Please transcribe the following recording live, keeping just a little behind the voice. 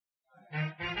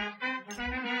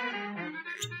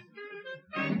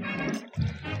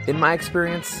In my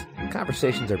experience,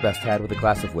 conversations are best had with a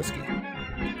glass of whiskey.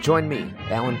 Join me,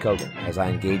 Alan Kogan, as I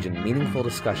engage in meaningful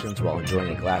discussions while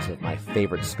enjoying a glass of my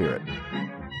favorite spirit.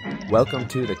 Welcome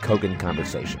to the Kogan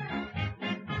Conversation.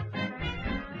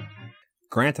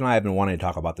 Grant and I have been wanting to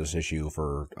talk about this issue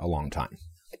for a long time.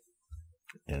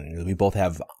 And we both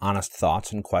have honest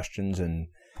thoughts and questions, and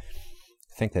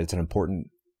think that it's an important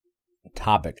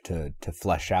topic to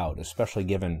flesh out, especially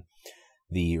given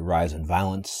the rise in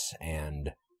violence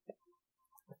and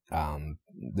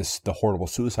the horrible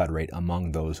suicide rate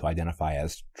among those who identify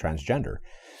as transgender.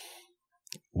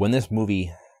 When this movie,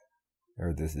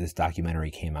 or this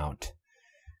documentary came out,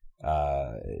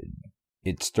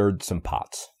 it stirred some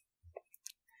pots.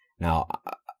 Now,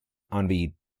 I'm going to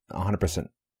be 100%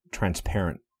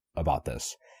 transparent about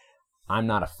this. I'm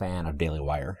not a fan of Daily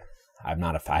Wire. I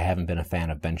haven't been a fan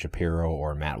of Ben Shapiro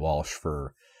or Matt Walsh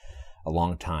for a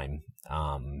long time.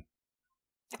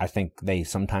 I think they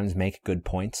sometimes make good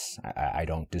points. I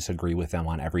don't disagree with them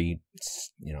on every,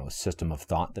 system of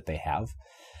thought that they have.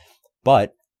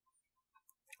 But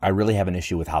I really have an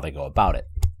issue with how they go about it.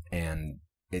 And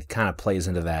it kind of plays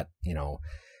into that,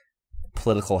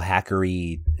 political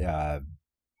hackery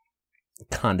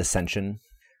condescension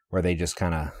where they just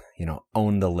kind of,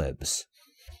 own the libs.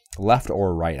 Left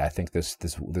or right, I think this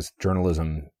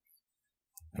journalism,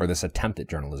 or this attempt at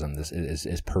journalism, this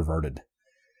is perverted.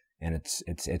 And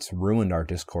it's ruined our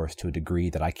discourse to a degree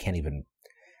that I can't even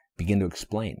begin to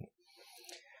explain.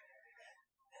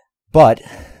 But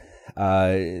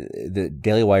the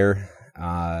Daily Wire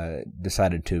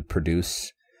decided to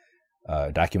produce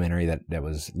a documentary that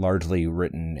was largely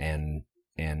written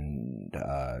and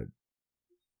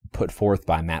put forth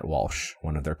by Matt Walsh,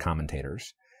 one of their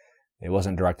commentators. It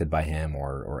wasn't directed by him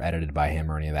or edited by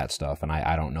him or any of that stuff, and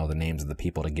I don't know the names of the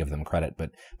people to give them credit, but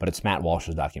it's Matt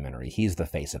Walsh's documentary. He's the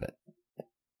face of it.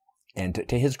 And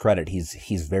to his credit,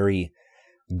 he's very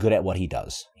good at what he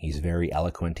does. He's very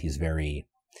eloquent. He's very,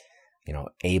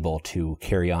 able to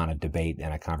carry on a debate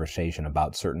and a conversation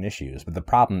about certain issues. But the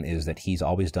problem is that he's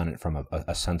always done it from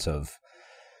a sense of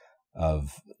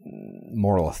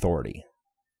moral authority.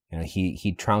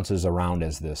 He trounces around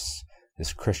as this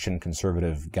Christian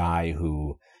conservative guy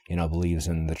who, believes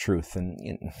in the truth. And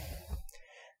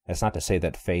that's not to say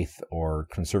that faith or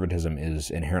conservatism is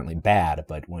inherently bad,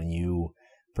 but when you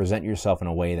present yourself in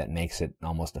a way that makes it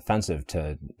almost offensive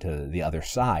to the other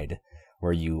side,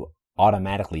 where you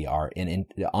automatically are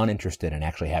uninterested in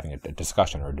actually having a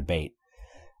discussion or a debate,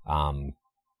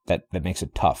 that makes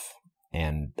it tough.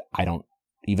 And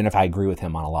even if I agree with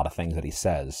him on a lot of things that he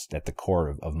says at the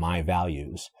core of my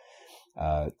values,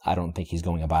 I don't think he's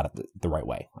going about it the right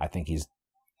way. I think he's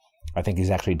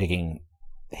actually digging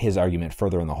his argument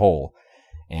further in the hole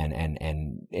and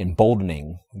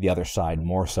emboldening the other side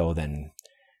more so than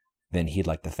he'd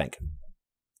like to think.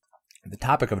 The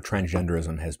topic of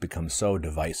transgenderism has become so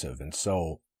divisive and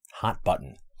so hot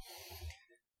button.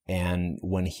 And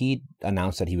when he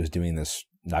announced that he was doing this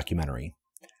documentary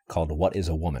called What is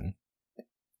a Woman,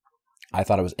 I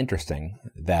thought it was interesting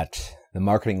that the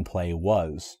marketing play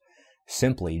was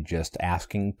simply just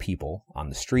asking people on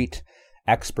the street,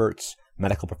 experts,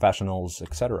 medical professionals,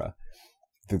 etc.,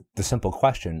 the simple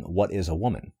question, what is a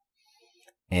woman?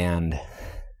 And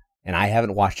I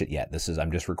haven't watched it yet.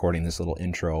 I'm just recording this little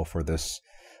intro for this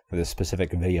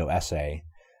specific video essay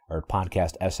or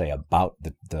podcast essay about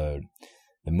the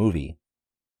movie.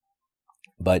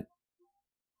 But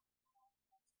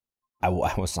I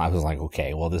was like,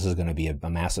 okay, well, this is going to be a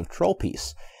massive troll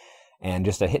piece and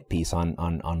just a hit piece on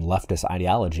leftist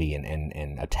ideology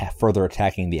and further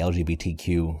attacking the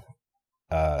LGBTQ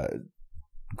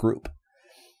group.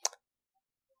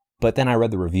 But then I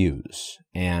read the reviews,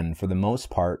 and for the most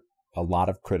part, a lot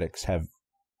of critics have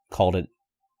called it,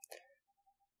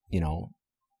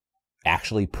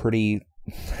 actually pretty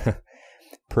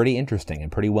pretty interesting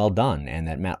and pretty well done, and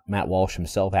that Matt Walsh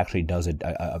himself actually does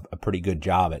a pretty good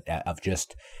job of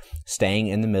just staying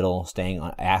in the middle,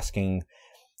 asking,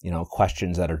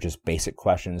 questions that are just basic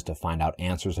questions to find out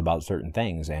answers about certain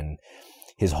things. And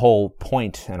his whole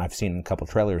point, and I've seen a couple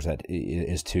trailers, that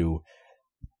is to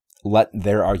let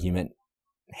their argument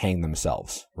hang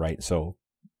themselves, right? So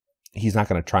he's not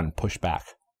going to try and push back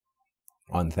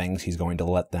on things. He's going to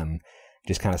let them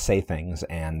just kind of say things,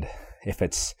 and if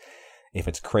it's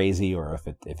crazy or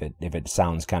if it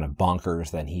sounds kind of bonkers,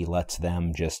 then he lets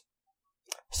them just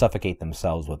suffocate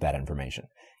themselves with that information.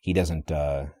 He doesn't,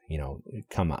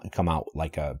 come out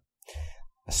like a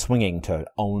swinging to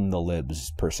own the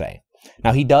libs per se.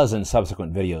 Now he does in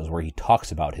subsequent videos where he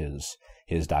talks about his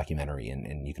his documentary,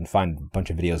 and you can find a bunch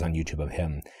of videos on YouTube of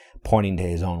him pointing to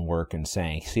his own work and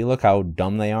saying, see, look how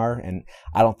dumb they are. And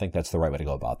I don't think that's the right way to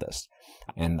go about this.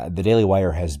 And the Daily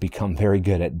Wire has become very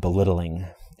good at belittling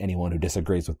anyone who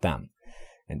disagrees with them.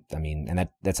 And I mean, and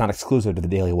that's not exclusive to the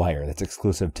Daily Wire. That's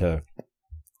exclusive to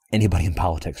anybody in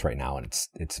politics right now. And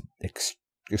it's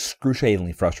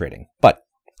excruciatingly frustrating. But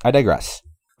I digress.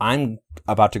 I'm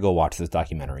about to go watch this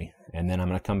documentary, and then I'm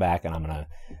going to come back and I'm going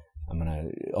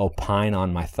to opine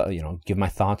on my give my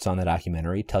thoughts on the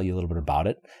documentary, tell you a little bit about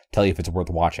it, tell you if it's worth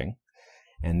watching,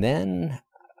 and then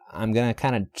I'm going to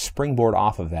kind of springboard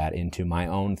off of that into my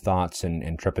own thoughts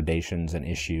and trepidations and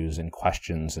issues and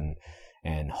questions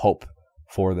and hope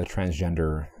for the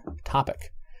transgender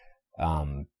topic,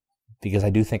 because I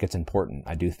do think it's important.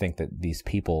 I do think that these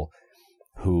people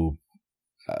who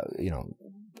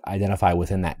identify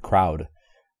within that crowd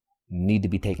need to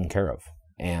be taken care of,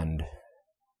 and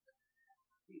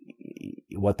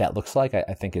what that looks like,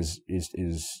 I think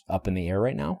is up in the air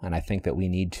right now. And I think that we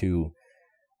need to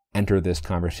enter this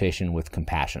conversation with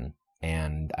compassion.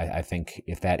 And I think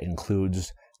if that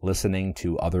includes listening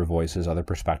to other voices, other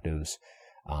perspectives,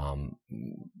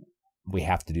 we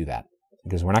have to do that,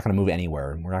 because we're not going to move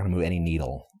anywhere. We're not going to move any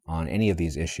needle on any of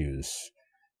these issues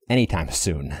anytime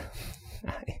soon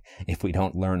if we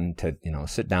don't learn to,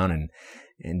 sit down and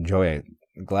enjoy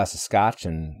a glass of scotch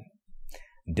and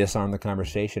disarm the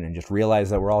conversation and just realize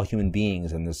that we're all human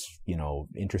beings in this,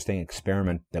 interesting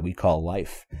experiment that we call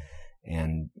life.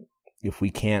 And if we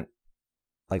can't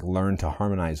learn to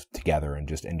harmonize together and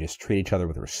just treat each other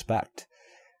with respect,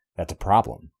 that's a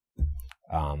problem.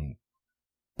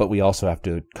 But we also have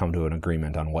to come to an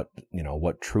agreement on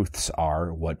what truths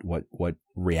are, what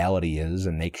reality is,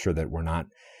 and make sure that we're not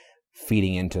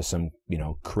feeding into some,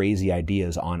 crazy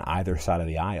ideas on either side of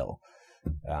the aisle.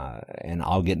 And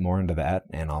I'll get more into that,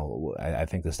 and I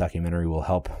think this documentary will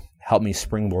help me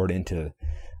springboard into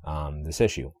this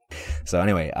issue. So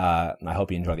anyway, I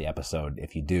hope you enjoy the episode.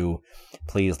 If you do,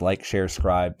 please like, share,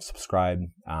 subscribe.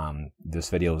 This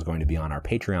video is going to be on our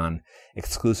Patreon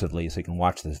exclusively, so you can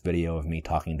watch this video of me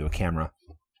talking to a camera.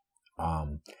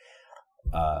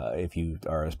 If you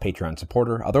are a Patreon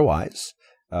supporter. Otherwise,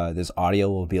 this audio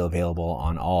will be available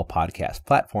on all podcast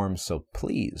platforms, so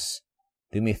please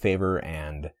do me a favor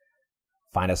and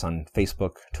find us on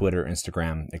Facebook, Twitter,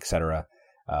 Instagram, etc.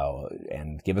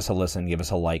 And give us a listen, give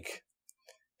us a like,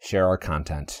 share our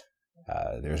content.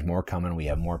 There's more coming. We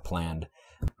have more planned.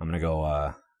 I'm going to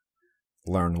go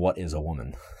learn what is a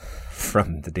woman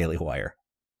from the Daily Wire.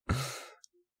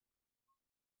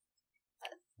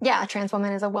 Yeah, a trans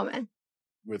woman is a woman.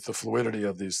 With the fluidity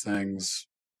of these things,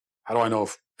 how do I know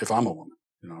if I'm a woman?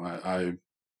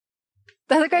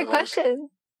 That's a great question.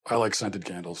 I like scented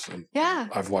candles. And yeah.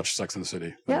 I've watched Sex and the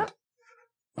City. Yeah.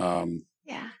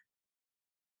 Yeah.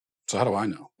 So how do I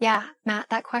know? Yeah, Matt,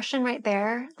 that question right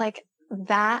there,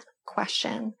 that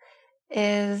question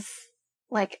is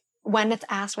when it's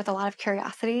asked with a lot of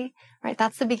curiosity, right?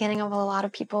 That's the beginning of a lot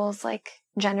of people's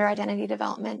gender identity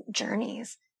development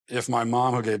journeys. If my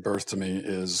mom who gave birth to me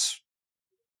is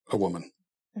a woman,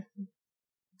 mm-hmm.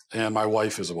 and my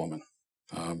wife is a woman,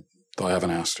 though I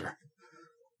haven't asked her.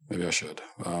 Maybe I should.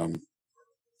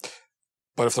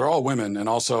 But if they're all women, and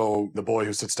also the boy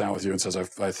who sits down with you and says,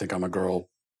 I think I'm a girl,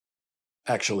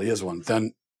 actually is one,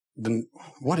 then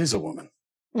what is a woman?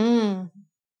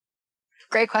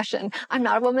 Great question. I'm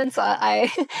not a woman, so I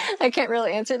can't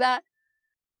really answer that.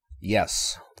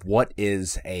 Yes. What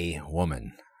is a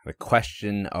woman? The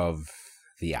question of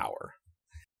the hour.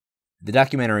 The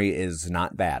documentary is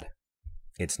not bad.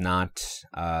 It's not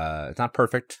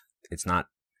perfect. It's not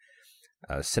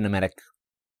cinematic,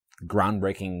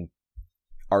 groundbreaking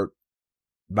art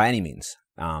by any means.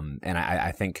 And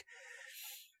I think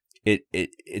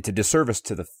it's a disservice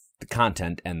to the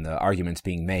content and the arguments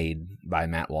being made by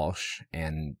Matt Walsh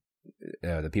and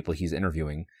the people he's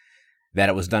interviewing, that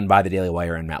it was done by the Daily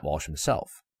Wire and Matt Walsh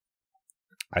himself.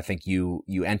 I think you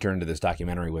enter into this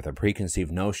documentary with a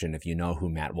preconceived notion, if you know who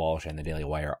Matt Walsh and the Daily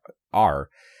Wire are.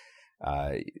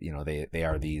 They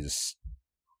are these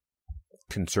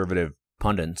conservative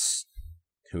pundits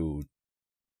who,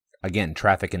 again,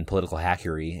 traffic in political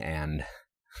hackery and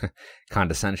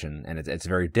condescension, and it's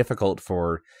very difficult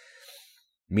for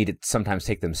me to sometimes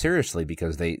take them seriously,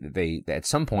 because they at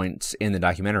some points in the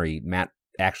documentary, Matt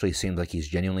actually seems like he's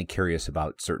genuinely curious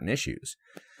about certain issues,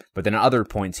 but then at other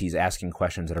points he's asking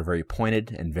questions that are very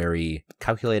pointed and very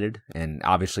calculated, and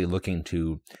obviously looking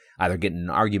to either get in an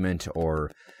argument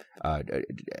or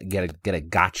get a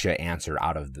gotcha answer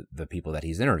out of the people that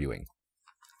he's interviewing.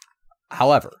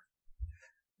 However,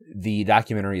 the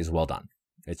documentary is well done.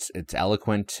 It's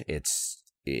eloquent. It's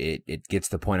it gets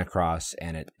the point across,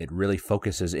 and it really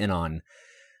focuses in on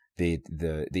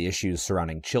the issues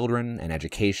surrounding children and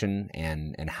education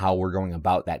and how we're going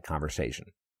about that conversation.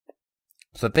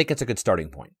 So I think it's a good starting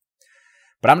point.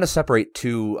 But I'm going to separate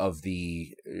two of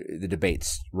the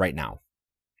debates right now.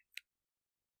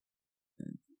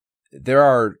 There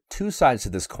are two sides to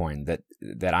this coin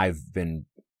that I've been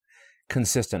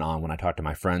consistent on when I talk to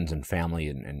my friends and family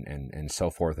and so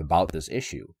forth about this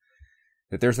issue.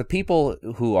 That there's the people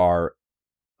who are,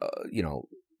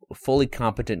 fully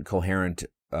competent, coherent,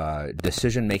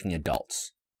 decision-making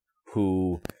adults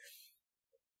who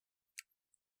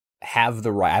have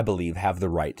the right, I believe, have the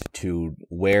right to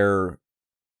wear,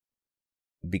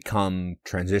 become,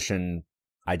 transition,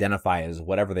 identify as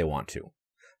whatever they want to.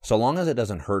 So long as it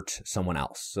doesn't hurt someone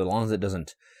else, so long as it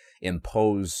doesn't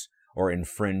impose or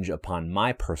infringe upon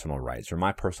my personal rights or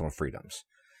my personal freedoms,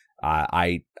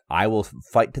 I will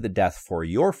fight to the death for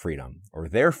your freedom or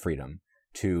their freedom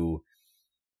to,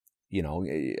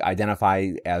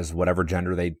 identify as whatever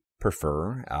gender they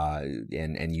prefer,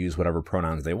 and use whatever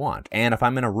pronouns they want. And if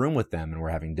I'm in a room with them and we're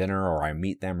having dinner or I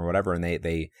meet them or whatever, and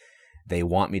they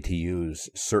want me to use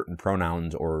certain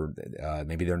pronouns or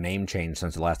maybe their name changed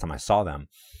since the last time I saw them,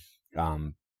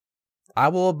 I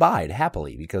will abide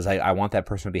happily because I want that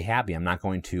person to be happy. I'm not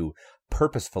going to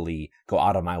purposefully go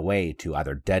out of my way to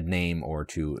either dead name or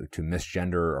to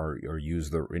misgender or use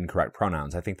the incorrect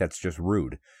pronouns. I think that's just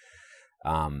rude.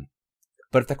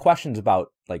 But if the question's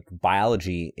about like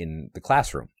biology in the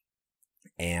classroom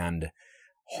and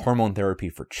hormone therapy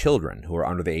for children who are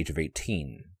under the age of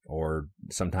 18 or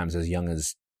sometimes as young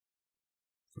as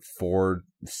 4,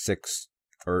 6,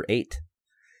 or 8,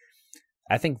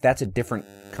 I think that's a different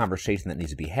conversation that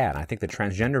needs to be had. I think the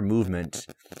transgender movement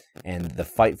and the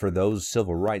fight for those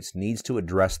civil rights needs to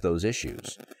address those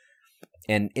issues.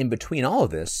 And in between all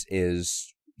of this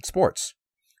is sports.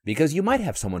 Because you might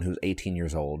have someone who's 18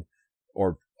 years old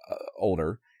or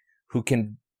older who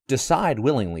can decide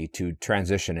willingly to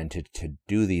transition and to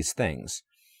do these things.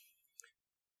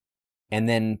 And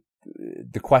then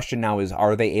the question now is,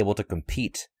 are they able to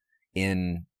compete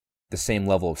in the same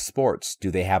level of sports?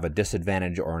 Do they have a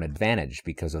disadvantage or an advantage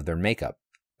because of their makeup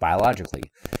biologically?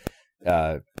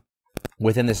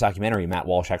 Within this documentary, Matt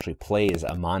Walsh actually plays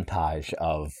a montage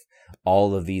of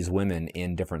all of these women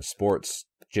in different sports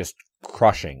just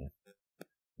crushing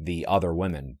the other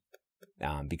women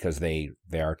because they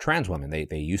are trans women.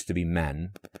 They used to be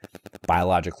men,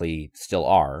 biologically still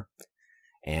are.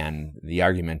 And the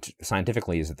argument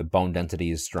scientifically is that the bone density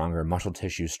is stronger, muscle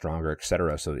tissue is stronger,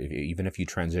 etc. So even if you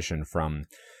transition from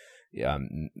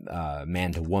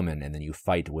man to woman and then you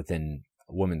fight within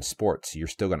women's sports, you're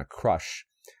still going to crush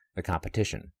the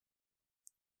competition.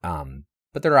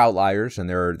 But there are outliers and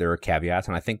there are caveats,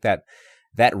 and I think that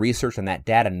research and that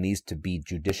data needs to be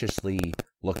judiciously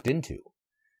looked into.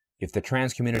 If the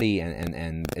trans community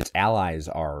and its allies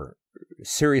are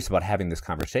serious about having this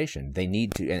conversation, they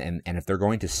need to, and if they're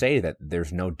going to say that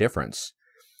there's no difference,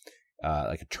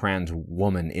 like a trans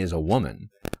woman is a woman,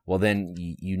 well then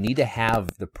you need to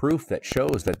have the proof that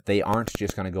shows that they aren't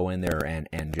just going to go in there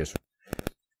and just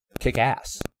kick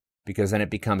ass, because then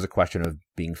it becomes a question of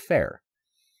being fair.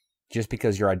 Just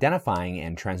because you're identifying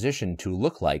and transition to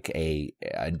look like a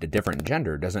different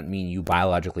gender doesn't mean you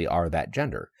biologically are that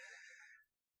gender.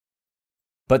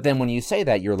 But then when you say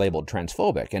that, you're labeled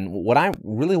transphobic. And what I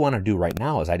really want to do right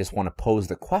now is I just want to pose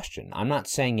the question. I'm not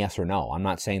saying yes or no. I'm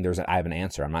not saying I have an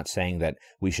answer. I'm not saying that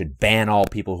we should ban all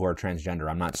people who are transgender.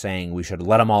 I'm not saying we should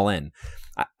let them all in.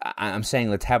 I'm saying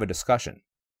let's have a discussion.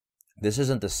 This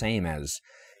isn't the same as,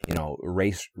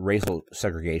 racial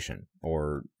segregation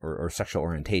or sexual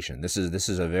orientation. This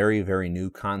is a very, very new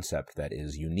concept that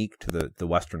is unique to the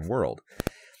Western world.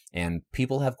 And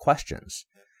people have questions.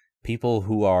 People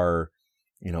who are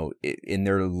in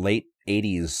their late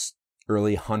 80s,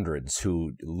 early hundreds,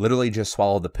 who literally just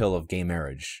swallowed the pill of gay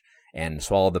marriage and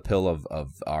swallowed the pill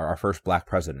of our first black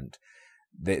president.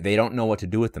 They don't know what to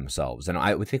do with themselves. And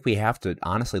I think we have to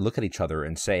honestly look at each other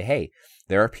and say, hey,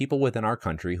 there are people within our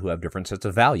country who have different sets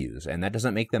of values, and that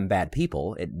doesn't make them bad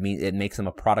people. It makes them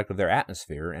a product of their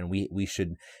atmosphere, and we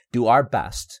should do our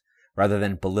best rather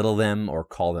than belittle them or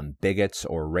call them bigots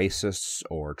or racists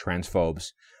or transphobes.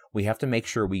 We have to make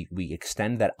sure we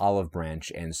extend that olive branch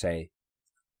and say,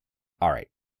 all right,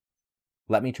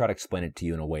 let me try to explain it to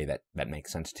you in a way that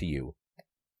makes sense to you,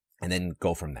 and then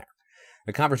go from there.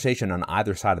 The conversation on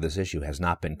either side of this issue has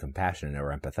not been compassionate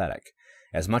or empathetic.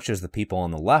 As much as the people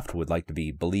on the left would like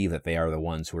to believe that they are the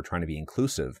ones who are trying to be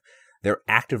inclusive, they're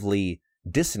actively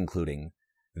disincluding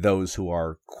those who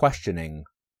are questioning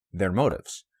their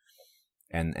motives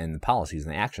and the policies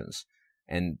and the actions.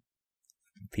 And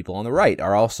people on the right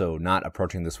are also not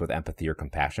approaching this with empathy or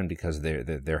compassion, because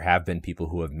there have been people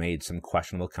who have made some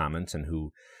questionable comments and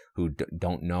who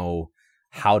don't know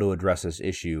how to address this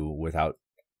issue without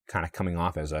kind of coming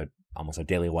off as almost a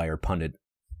Daily Wire pundit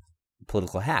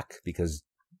political hack, because,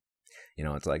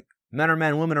 it's like men are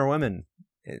men, women are women.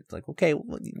 It's like, okay,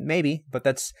 well, maybe, but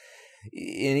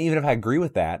and even if I agree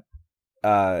with that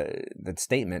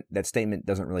statement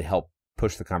doesn't really help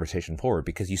push the conversation forward,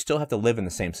 because you still have to live in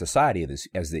the same society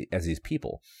as these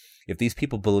people. If these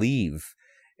people believe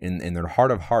in their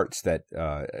heart of hearts that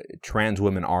trans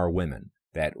women are women,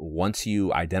 that once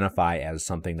you identify as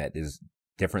something that is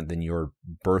different than your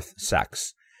birth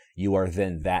sex, you are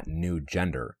then that new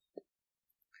gender.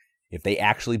 If they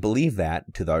actually believe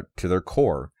that to their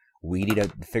core, we need to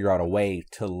figure out a way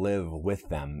to live with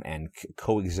them and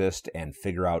coexist and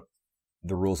figure out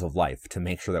the rules of life to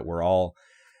make sure that we're all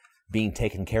being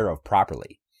taken care of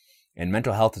properly. And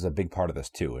mental health is a big part of this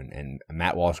too. And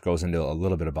Matt Walsh goes into a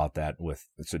little bit about that with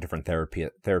different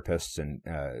therapists and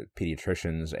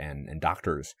pediatricians and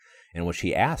doctors, in which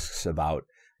he asks about,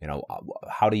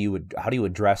 how do you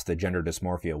address the gender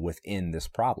dysmorphia within this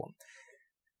problem?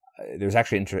 There's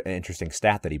actually an interesting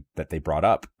stat that they brought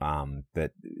up,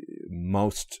 that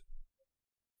most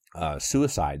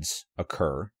suicides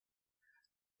occur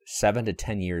 7 to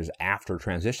 10 years after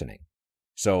transitioning.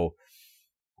 So,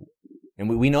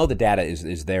 and we know the data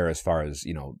is there as far as,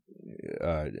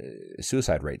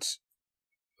 suicide rates.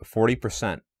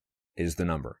 40% is the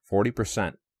number.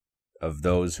 40% of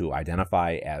those who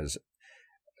identify as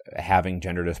having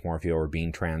gender dysmorphia or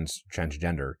being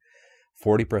transgender,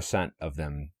 40% of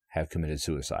them have committed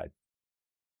suicide.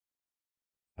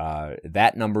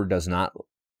 That number does not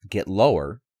get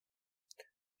lower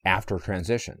after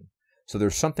transition. So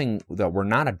there's something that we're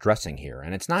not addressing here,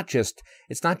 and it's not just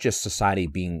society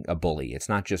being a bully. It's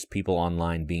not just people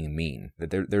online being mean.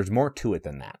 There's more to it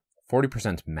than that.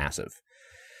 40% is massive,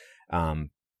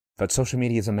 but social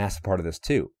media is a massive part of this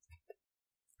too.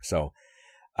 So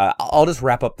I'll just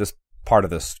wrap up this part of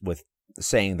this with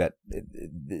saying that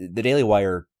the Daily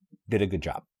Wire did a good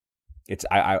job.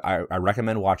 I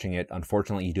recommend watching it.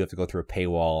 Unfortunately, you do have to go through a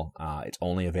paywall. It's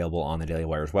only available on the Daily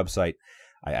Wire's website.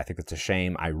 I think it's a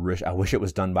shame. I wish it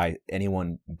was done by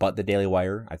anyone but the Daily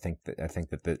Wire. I think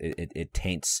that it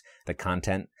taints the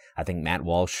content. I think Matt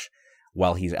Walsh,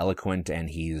 while he's eloquent and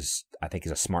I think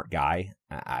he's a smart guy,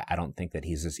 I don't think that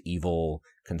he's this evil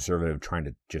conservative trying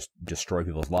to just destroy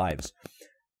people's lives.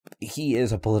 He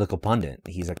is a political pundit.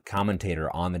 He's a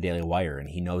commentator on the Daily Wire, and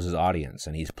he knows his audience,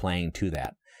 and he's playing to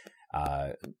that.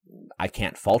 I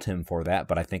can't fault him for that,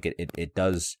 but I think it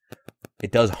does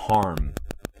harm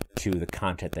to the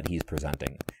content that he's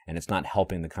presenting, and it's not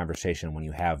helping the conversation when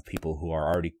you have people who are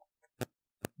already,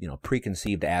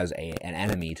 preconceived as an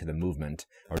enemy to the movement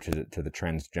or to the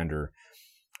transgender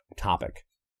topic.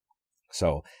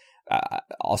 So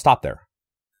I'll stop there.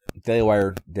 Daily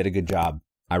Wire did a good job.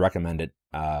 I recommend it.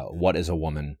 What is a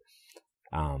woman?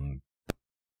 I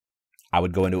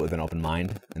would go into it with an open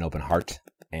mind, an open heart,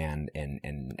 and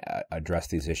address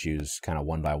these issues kind of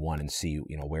one by one and see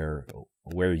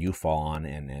where you fall on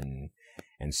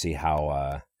and see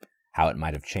how it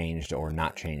might have changed or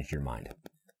not changed your mind.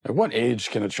 At what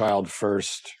age can a child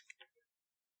first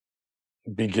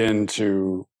begin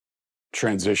to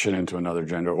transition into another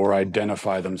gender or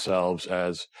identify themselves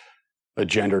as a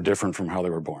gender different from how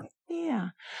they were born? Yeah.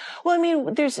 Well, I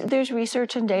mean, there's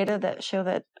research and data that show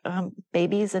that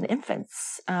babies and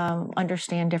infants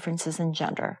understand differences in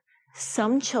gender.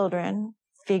 Some children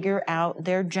figure out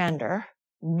their gender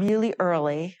really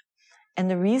early. And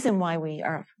the reason why we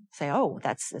say, oh,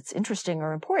 that's interesting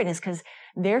or important is because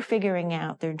they're figuring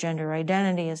out their gender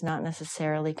identity is not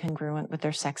necessarily congruent with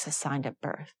their sex assigned at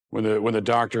birth. When the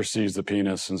doctor sees the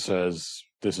penis and says,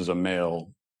 this is a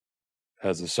male,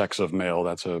 has the sex of male,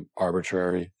 that's an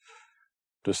arbitrary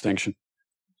distinction.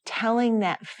 Telling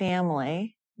that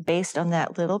family, based on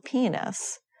that little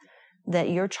penis, that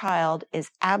your child is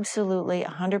absolutely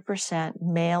 100%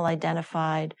 male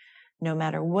identified, no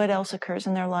matter what else occurs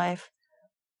in their life,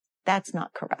 that's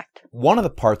not correct. One of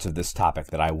the parts of this topic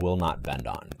that I will not bend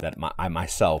on, that I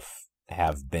myself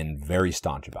have been very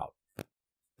staunch about,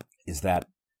 is that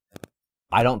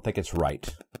I don't think it's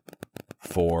right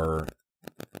for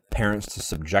parents to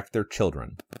subject their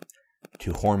children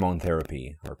to hormone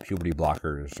therapy or puberty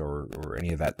blockers or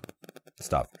any of that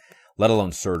stuff, let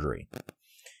alone surgery.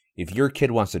 If your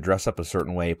kid wants to dress up a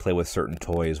certain way, play with certain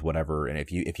toys, whatever, and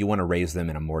if you want to raise them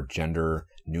in a more gender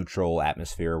neutral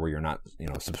atmosphere where you're not,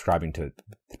 subscribing to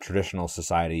the traditional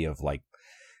society of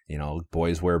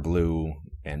boys wear blue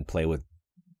and play with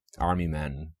army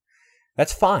men,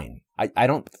 that's fine. I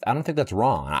don't think that's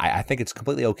wrong. I think it's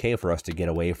completely okay for us to get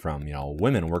away from,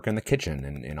 women work in the kitchen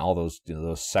and all those,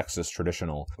 those sexist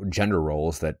traditional gender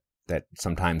roles that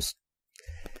sometimes,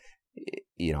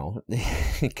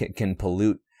 can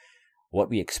pollute what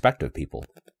we expect of people.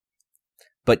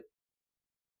 But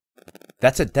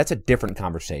that's a different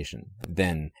conversation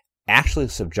than actually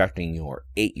subjecting your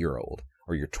 8-year-old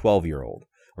or your 12-year-old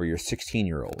or your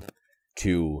 16-year-old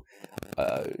to,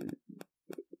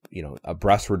 a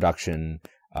breast reduction,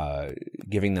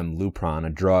 giving them Lupron, a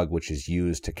drug which is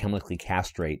used to chemically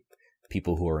castrate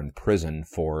people who are in prison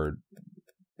for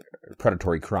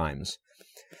predatory crimes.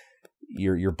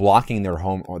 You're blocking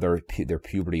their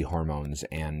puberty hormones,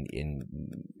 and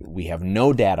we have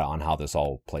no data on how this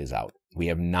all plays out.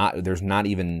 There's not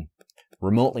even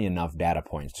remotely enough data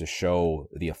points to show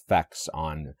the effects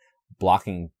on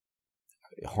blocking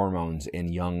hormones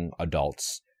in young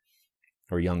adults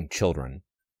or young children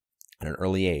at an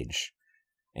early age,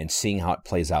 and seeing how it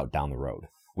plays out down the road.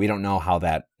 We don't know how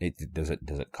does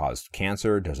it cause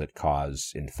cancer? Does it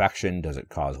cause infection? Does it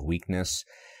cause weakness?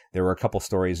 There were a couple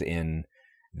stories in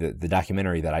the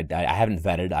documentary that I haven't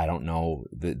vetted. I don't know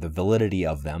the validity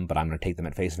of them, but I'm going to take them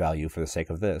at face value for the sake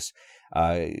of this.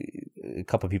 A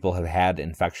couple of people have had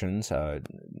infections. There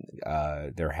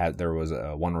was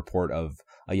one report of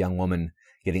a young woman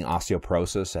getting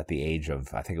osteoporosis at the age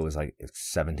of, I think it was like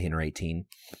 17 or 18.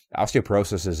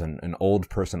 Osteoporosis is an old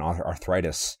person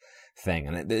arthritis thing,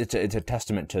 and it's a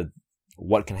testament to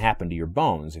what can happen to your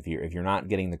bones if you're not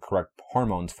getting the correct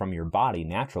hormones from your body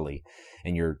naturally,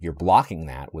 and you're blocking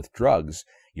that with drugs.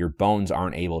 Your bones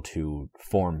aren't able to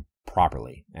form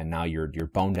properly, and now your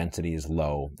bone density is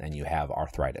low, and you have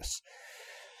arthritis,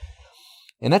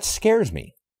 and that scares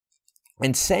me.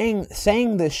 And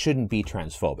saying this shouldn't be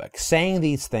transphobic. Saying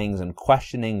these things and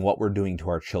questioning what we're doing to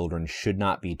our children should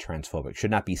not be transphobic.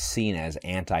 Should not be seen as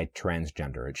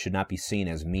anti-transgender. It should not be seen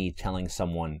as me telling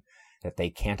someone that they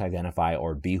can't identify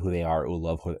or be who they are or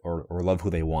love who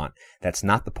they want. That's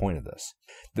not the point of this.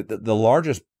 The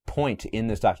largest point in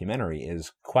this documentary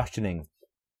is questioning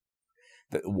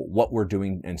what we're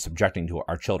doing and subjecting to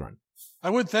our children. I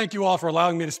would thank you all for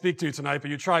allowing me to speak to you tonight, but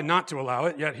you tried not to allow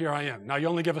it, yet here I am. Now, you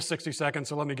only give us 60 seconds,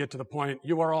 so let me get to the point.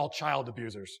 You are all child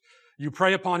abusers. You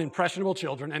prey upon impressionable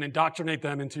children and indoctrinate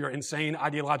them into your insane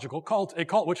ideological cult, a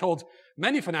cult which holds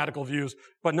many fanatical views,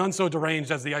 but none so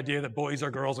deranged as the idea that boys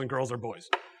are girls and girls are boys.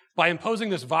 By imposing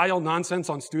this vile nonsense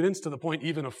on students to the point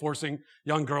even of forcing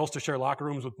young girls to share locker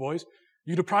rooms with boys,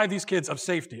 you deprive these kids of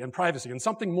safety and privacy and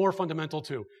something more fundamental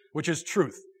too, which is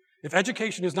truth. If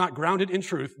education is not grounded in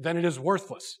truth, then it is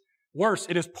worthless. Worse,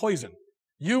 it is poison.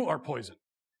 You are poison.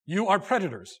 You are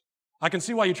predators. I can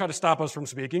see why you try to stop us from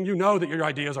speaking. You know that your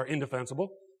ideas are indefensible.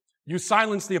 You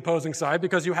silence the opposing side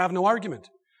because you have no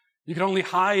argument. You can only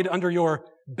hide under your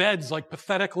beds like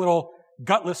pathetic little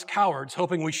gutless cowards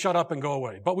hoping we shut up and go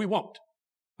away. But we won't.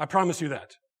 I promise you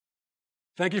that.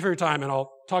 Thank you for your time, and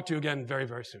I'll talk to you again very,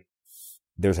 very soon.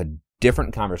 There's a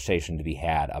different conversation to be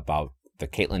had about the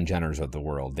Caitlyn Jenners of the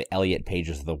world, the Elliot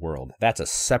Pages of the world. That's a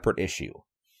separate issue.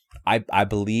 I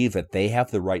believe that they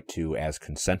have the right to, as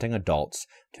consenting adults,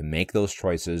 to make those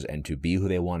choices and to be who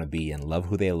they want to be and love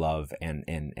who they love,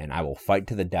 and I will fight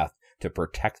to the death to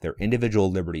protect their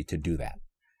individual liberty to do that.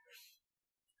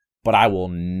 But I will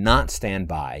not stand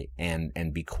by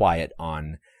and be quiet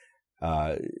on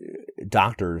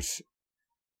doctors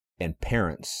and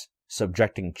parents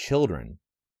subjecting children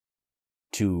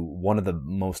to one of the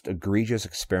most egregious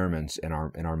experiments in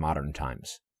our modern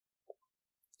times.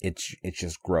 It's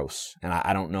just gross, and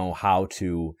I don't know how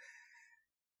to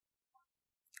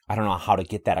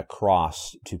get that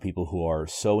across to people who are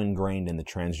so ingrained in the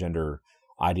transgender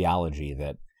ideology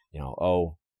that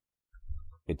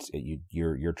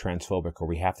you're transphobic, or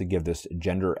we have to give this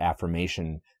gender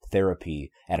affirmation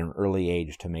therapy at an early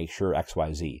age to make sure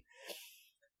XYZ.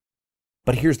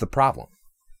 But here's the problem.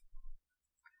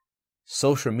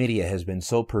 Social media has been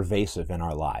so pervasive in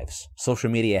our lives. Social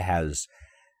media has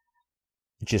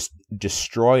just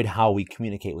destroyed how we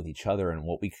communicate with each other and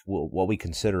what we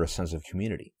consider a sense of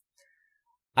community.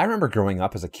 I remember growing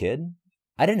up as a kid,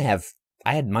 I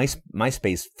had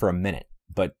MySpace for a minute,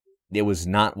 but it was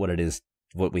not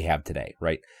what we have today,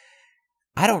 right?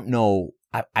 I don't know.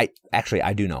 I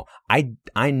do know.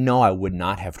 I know I would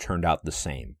not have turned out the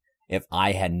same if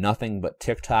I had nothing but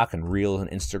TikTok and Reels and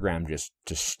Instagram just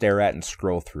to stare at and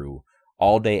scroll through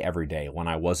all day, every day when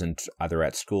I wasn't either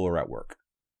at school or at work.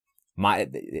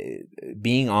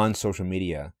 Being on social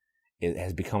media, it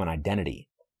has become an identity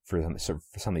for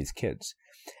some of these kids.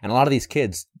 And a lot of these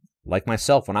kids, like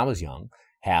myself when I was young,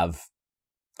 have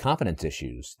confidence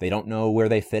issues. They don't know where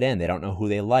they fit in. They don't know who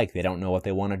they like. They don't know what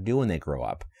they want to do when they grow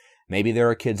up. Maybe there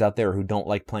are kids out there who don't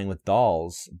like playing with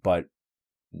dolls, but,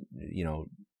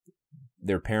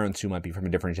 their parents who might be from a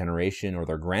different generation, or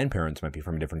their grandparents might be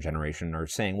from a different generation, are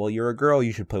saying, well, you're a girl,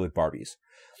 you should play with Barbies.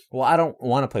 Well, I don't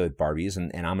want to play with Barbies,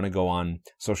 and I'm going to go on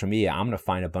social media. I'm going to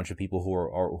find a bunch of people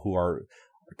who are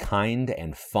kind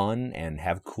and fun and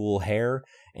have cool hair,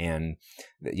 and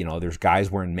there's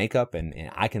guys wearing makeup, and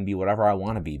I can be whatever I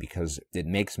want to be because it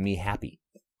makes me happy.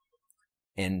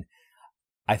 And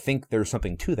I think there's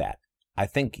something to that. I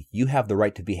think you have the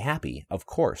right to be happy, of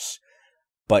course,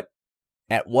 but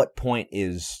at what point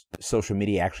is social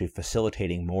media actually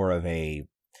facilitating more of a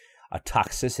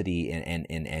toxicity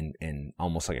and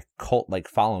almost like a cult-like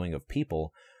following of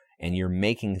people, and you're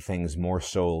making things more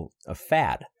so a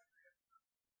fad?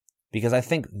 Because I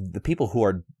think the people who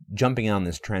are jumping on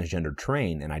this transgender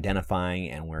train and identifying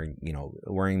and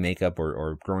wearing makeup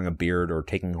or growing a beard or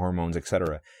taking hormones,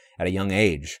 etc., at a young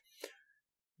age,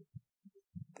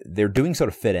 they're doing so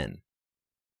to fit in.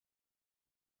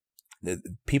 The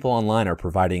people online are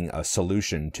providing a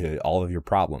solution to all of your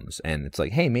problems, and it's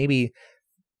like, hey, maybe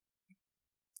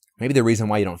the reason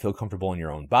why you don't feel comfortable in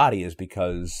your own body is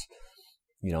because,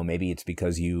 maybe it's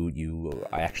because you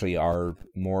actually are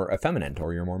more effeminate,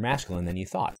 or you're more masculine than you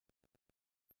thought.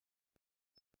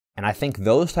 And I think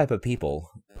those type of people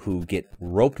who get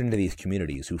roped into these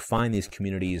communities, who find these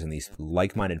communities and these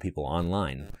like-minded people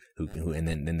online, who and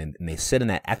then they sit in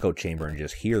that echo chamber and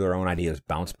just hear their own ideas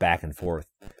bounce back and forth,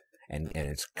 and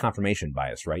it's confirmation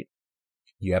bias, right?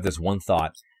 You have this one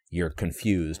thought, you're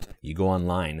confused, you go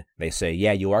online, they say,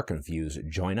 yeah, you are confused,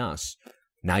 join us.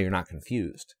 Now you're not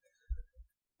confused.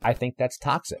 I think that's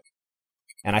toxic.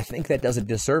 And I think that does a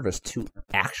disservice to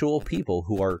actual people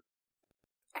who are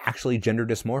actually gender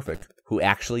dysmorphic, who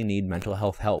actually need mental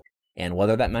health help. And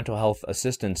whether that mental health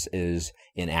assistance is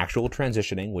in actual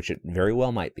transitioning, which it very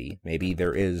well might be, maybe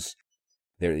there's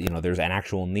an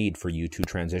actual need for you to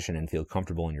transition and feel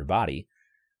comfortable in your body,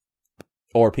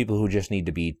 or people who just need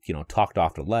to be, talked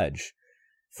off the ledge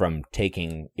from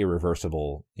taking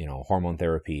irreversible, hormone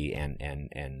therapy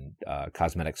and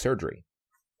cosmetic surgery.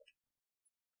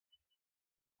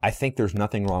 I think there's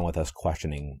nothing wrong with us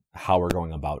questioning how we're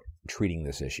going about treating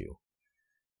this issue.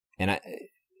 And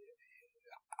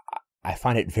I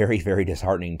find it very, very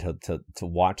disheartening to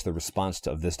watch the response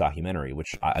of this documentary,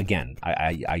 which, again,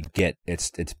 I get.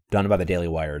 It's done by the Daily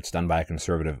Wire. It's done by a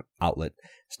conservative outlet.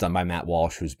 It's done by Matt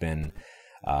Walsh, who's been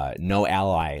no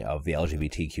ally of the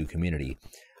LGBTQ community.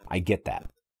 I get that.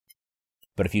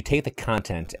 But if you take the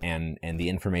content and the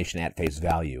information at face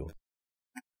value,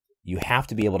 you have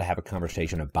to be able to have a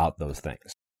conversation about those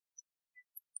things.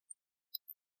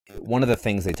 One of the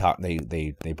things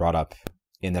they brought up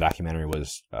in the documentary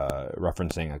was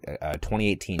referencing a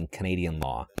 2018 Canadian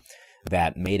law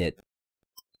that made it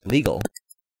legal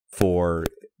for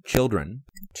children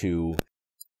to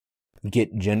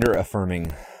get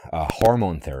gender-affirming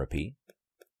hormone therapy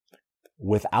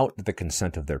without the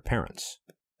consent of their parents.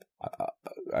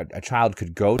 A child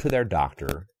could go to their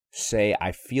doctor, say,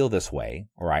 I feel this way,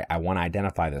 or I want to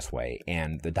identify this way,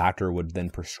 and the doctor would then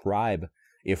prescribe,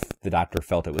 if the doctor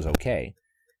felt it was okay,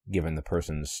 given the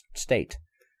person's state,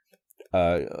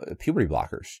 puberty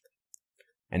blockers.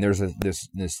 And there's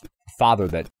this father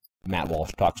that Matt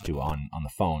Walsh talks to on the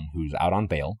phone, who's out on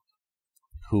bail,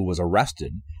 who was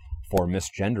arrested for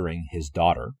misgendering his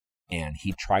daughter, and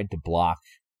he tried to block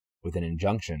with an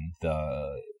injunction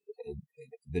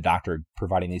the doctor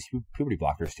providing these puberty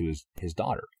blockers to his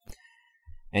daughter.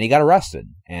 And he got arrested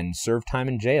and served time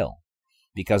in jail,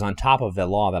 because on top of the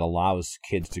law that allows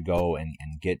kids to go and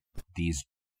get these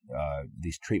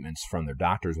treatments from their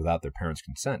doctors without their parents'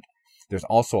 consent, there's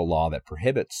also a law that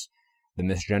prohibits the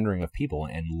misgendering of people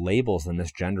and labels the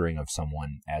misgendering of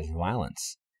someone as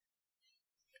violence.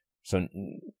 So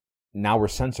now we're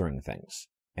censoring things.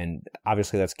 And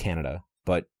obviously that's Canada,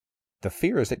 but the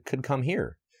fear is it could come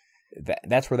here.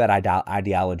 That's where that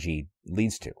ideology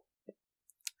leads to.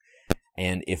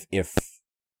 And if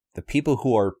the people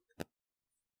who are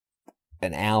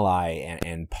an ally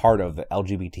and part of the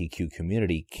LGBTQ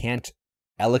community can't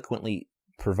eloquently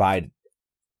provide,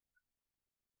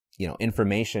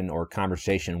 information or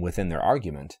conversation within their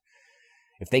argument,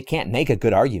 if they can't make a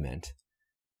good argument,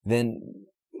 then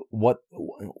what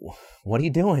are you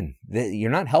doing?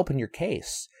 You're not helping your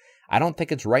case. I don't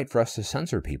think it's right for us to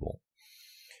censor people.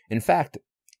 In fact,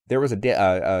 there was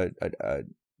a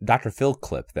Dr. Phil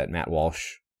clip that Matt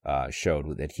Walsh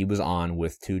showed that he was on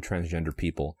with two transgender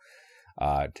people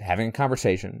having a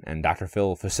conversation, and Dr.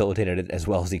 Phil facilitated it as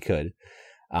well as he could.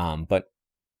 But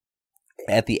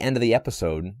at the end of the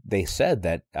episode, they said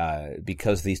that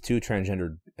because these two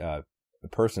transgendered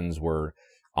persons were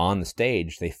on the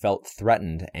stage, they felt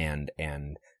threatened and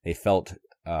they felt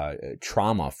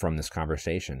trauma from this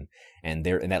conversation, and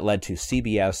that led to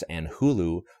CBS and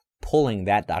Hulu pulling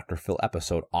that Dr. Phil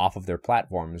episode off of their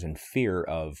platforms in fear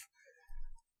of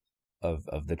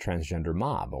the transgender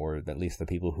mob, or at least the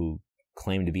people who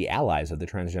claim to be allies of the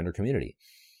transgender community.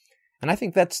 And I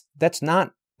think that's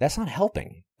not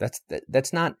helping.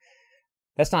 That's not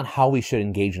how we should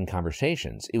engage in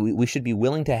conversations. We should be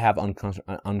willing to have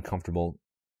uncomfortable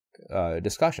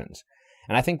discussions.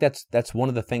 And I think that's one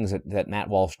of the things that Matt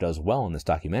Walsh does well in this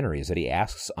documentary, is that he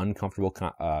asks uncomfortable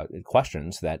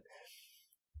questions that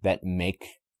make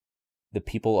the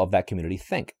people of that community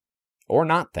think or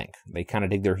not think. They kind of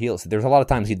dig their heels. There's a lot of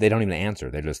times they don't even answer.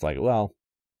 They're just like, well,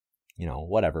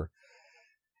 whatever.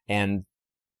 And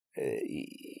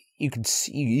you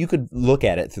could look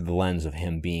at it through the lens of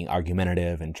him being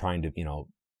argumentative and trying to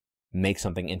make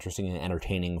something interesting and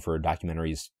entertaining for a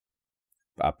documentary's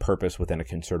purpose within a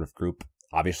conservative group.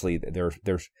 Obviously, there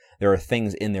are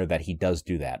things in there that he does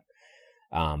do that,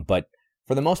 but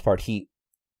for the most part,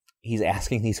 he's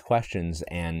asking these questions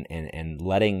and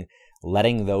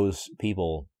letting those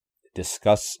people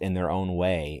discuss in their own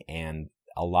way, and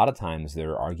a lot of times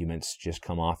their arguments just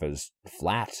come off as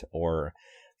flat or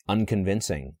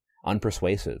unconvincing,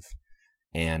 unpersuasive,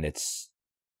 and it's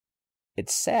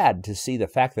sad to see the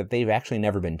fact that they've actually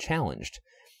never been challenged,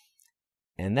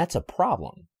 and that's a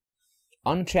problem.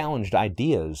 Unchallenged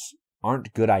ideas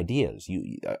aren't good ideas.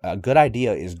 A good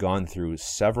idea is gone through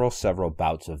several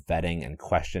bouts of vetting and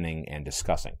questioning and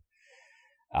discussing.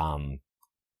 And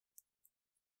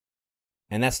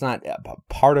that's not,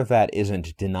 part of that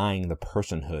isn't denying the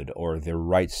personhood or the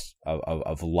rights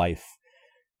of life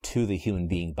to the human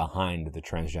being behind the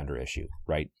transgender issue,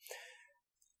 right?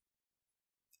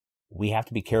 We have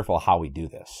to be careful how we do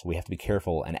this. We have to be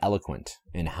careful and eloquent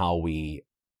in how we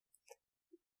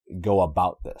go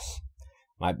about this.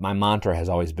 My mantra has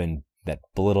always been that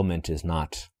belittlement is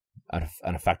not an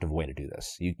effective way to do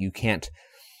this. You can't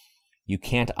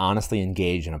honestly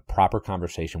engage in a proper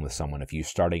conversation with someone if you're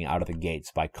starting out of the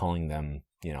gates by calling them,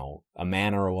 a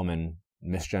man or a woman,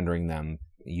 misgendering them,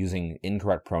 using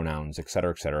incorrect pronouns, et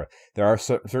cetera, et cetera. There are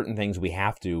certain things we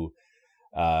have to,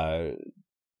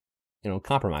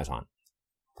 compromise on.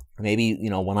 Maybe,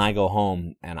 when I go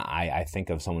home and I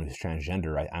think of someone who's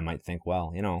transgender, I might think,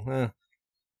 well,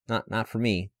 not for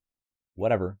me,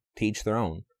 whatever, to each their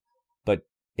own. But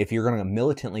if you're going to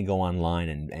militantly go online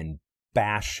and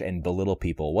bash and belittle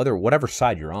people, whatever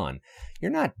side you're on,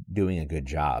 you're not doing a good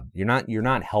job. You're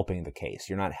not helping the case.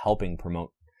 You're not helping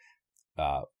promote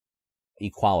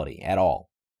equality at all.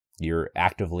 You're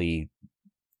actively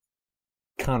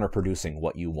counterproducing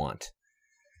what you want.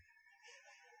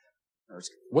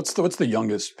 What's the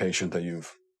youngest patient that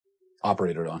you've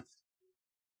operated on?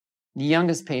 The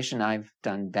youngest patient I've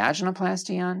done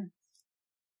vaginoplasty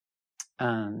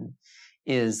on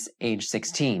is age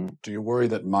 16. Do you worry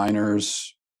that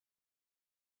minors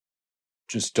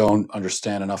just don't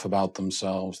understand enough about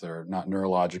themselves? They're not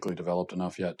neurologically developed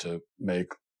enough yet to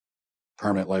make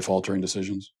permanent life-altering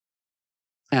decisions?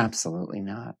 Absolutely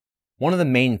not. One of the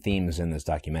main themes in this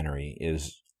documentary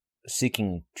is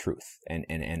seeking truth and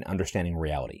understanding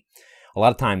reality. A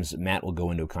lot of times Matt will go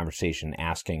into a conversation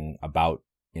asking about,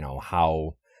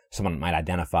 how someone might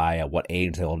identify, at what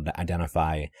age they'll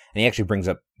identify. And he actually brings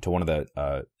up to one of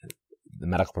the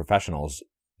medical professionals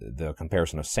the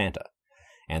comparison of Santa.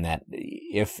 And that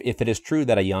if it is true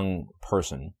that a young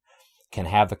person can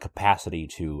have the capacity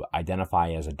to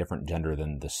identify as a different gender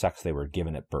than the sex they were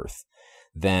given at birth,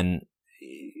 then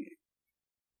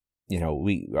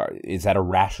is that a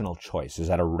rational choice? Is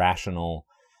that a rational,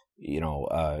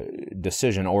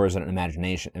 decision, or is it an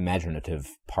imaginative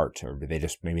part, or they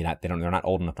just maybe not? They're not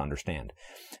old enough to understand.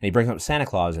 And he brings up Santa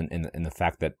Claus in the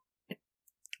fact that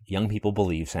young people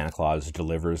believe Santa Claus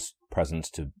delivers presents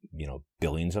to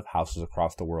billions of houses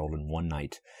across the world in one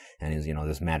night, and is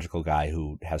this magical guy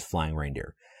who has flying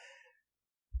reindeer.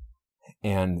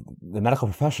 And the medical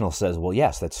professional says, well,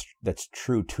 yes, that's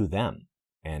true to them,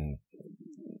 and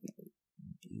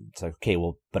it's like, okay,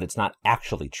 well, but it's not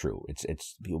actually true.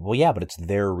 It's well, yeah, but it's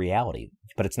their reality,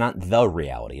 but it's not the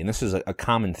reality. And this is a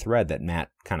common thread that Matt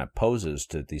kind of poses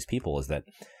to these people, is that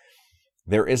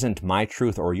there isn't my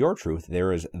truth or your truth.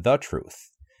 There is the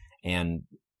truth. And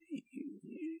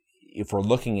if we're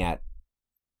looking at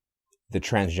the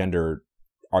transgender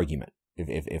argument,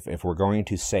 if we're going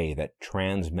to say that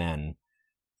trans men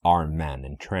are men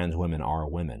and trans women are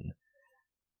women,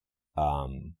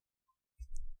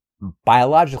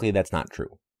 biologically, that's not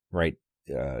true, right?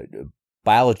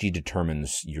 biology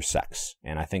determines your sex,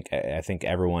 and I think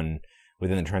everyone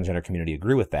within the transgender community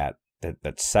agree with that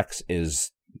sex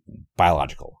is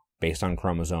biological, based on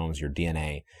chromosomes, your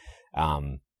DNA.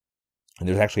 And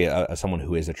there's actually someone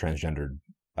who is a transgendered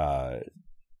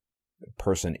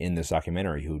person in this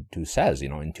documentary who says,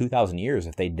 in 2,000 years,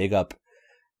 if they dig up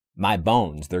my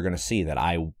bones, they're going to see that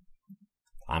I'm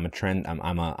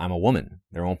a woman.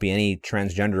 There won't be any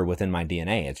transgender within my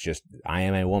DNA. It's just I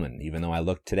am a woman, even though I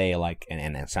look today like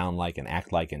and sound like and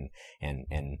act like and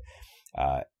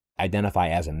identify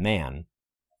as a man.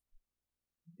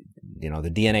 The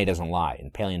DNA doesn't lie,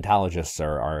 and paleontologists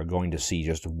are going to see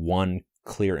just one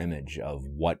clear image of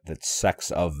what the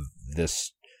sex of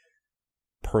this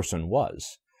person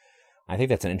was. I think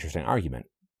that's an interesting argument.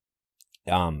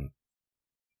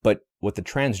 But what the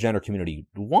transgender community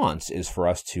wants is for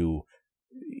us to,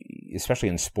 especially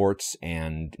in sports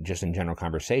and just in general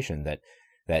conversation,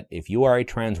 that if you are a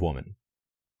trans woman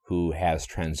who has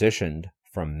transitioned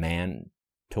from man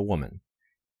to woman,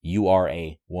 you are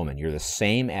a woman. You're the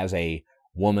same as a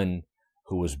woman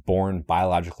who was born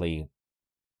biologically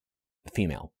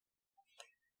female.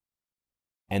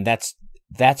 And that's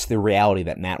the reality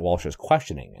that Matt Walsh is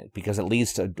questioning, because it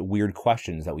leads to weird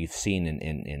questions that we've seen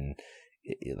in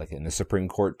the Supreme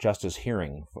Court justice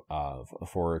hearing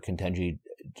for Ketanji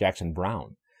Jackson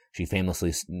Brown. She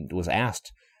famously was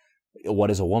asked, "What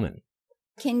is a woman?"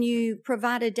 Can you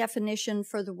provide a definition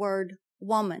for the word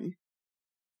woman?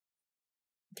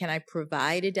 Can I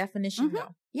provide a definition? Mm-hmm.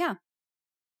 No. Yeah.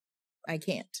 I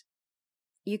can't.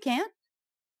 You can't?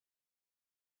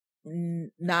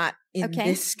 Not in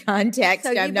this context.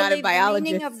 So I'm not a biologist.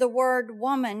 The meaning of the word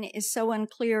woman is so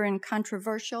unclear and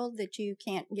controversial that you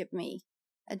can't give me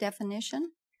a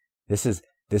definition? This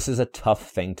is a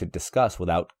tough thing to discuss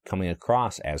without coming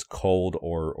across as cold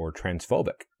or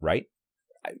transphobic, right?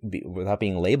 Without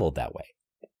being labeled that way.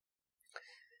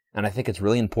 And I think it's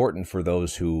really important for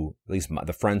those who, at least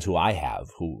the friends who I have,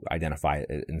 who identify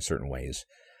in certain ways,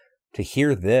 to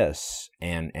hear this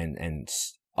and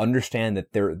understand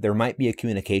that there might be a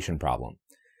communication problem.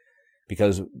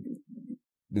 Because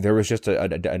there was just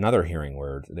another hearing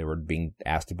where they were being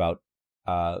asked about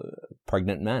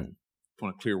pregnant men. I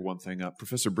want to clear one thing up.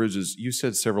 Professor Bridges, you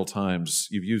said several times,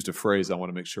 you've used a phrase, I want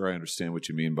to make sure I understand what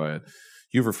you mean by it.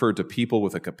 You've referred to people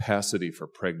with a capacity for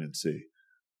pregnancy.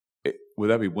 Would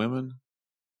that be women?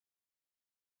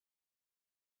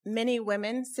 Many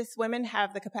women, cis women,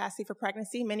 have the capacity for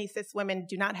pregnancy. Many cis women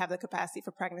do not have the capacity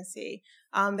for pregnancy.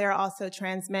 There are also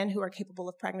trans men who are capable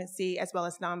of pregnancy, as well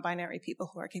as non-binary people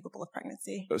who are capable of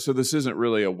pregnancy. So this isn't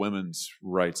really a women's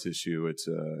rights issue.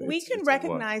 We can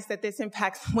recognize that this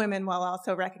impacts women while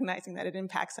also recognizing that it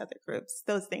impacts other groups.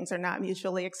 Those things are not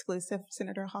mutually exclusive,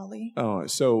 Senator Hawley. Oh,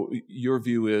 so your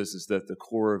view is that the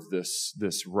core of this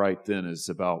right then is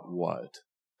about what?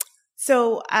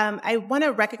 So I want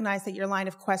to recognize that your line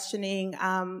of questioning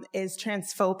is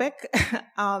transphobic,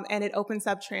 and it opens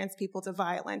up trans people to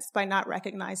violence by not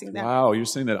recognizing them. Wow, you're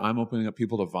saying that I'm opening up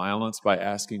people to violence by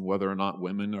asking whether or not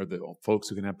women are the folks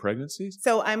who can have pregnancies?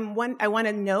 So I want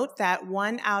to note that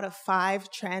 1 out of 5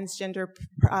 transgender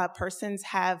persons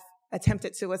have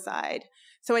attempted suicide.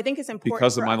 So I think it's important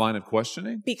because of my line of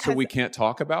questioning? So we can't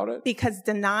talk about it? Because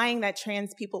denying that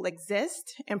trans people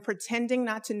exist and pretending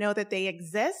not to know that they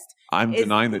exist. I'm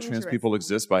denying that trans people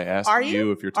exist by asking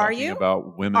you if you're talking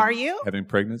about women having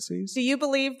pregnancies? Do you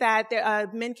believe that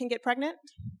men can get pregnant?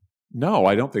 No,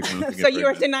 I don't think women can get pregnant. So you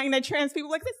are denying that trans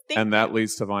people exist? And that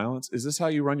leads to violence? Is this how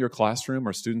you run your classroom?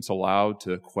 Are students allowed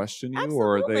to question you? Absolutely.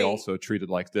 Or are they also treated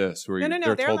like this? Where No,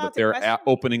 they're told that they're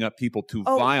opening up people to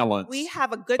violence? We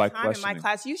have a good time in my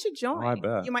class. You should join. Oh, I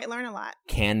bet. You might learn a lot.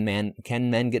 Can men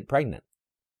get pregnant?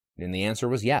 And the answer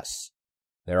was yes.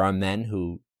 There are men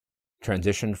who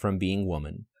transitioned from being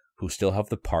women who still have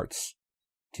the parts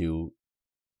to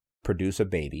produce a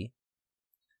baby,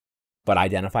 but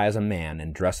identify as a man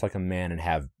and dress like a man and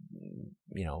have,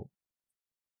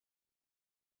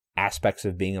 aspects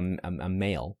of being a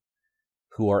male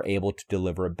who are able to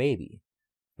deliver a baby.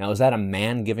 Now, is that a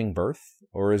man giving birth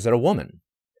or is it a woman?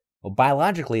 Well,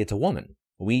 biologically, it's a woman.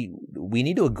 We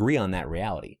need to agree on that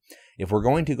reality. If we're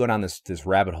going to go down this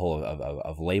rabbit hole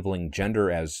of labeling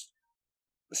gender as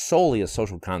solely a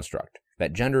social construct,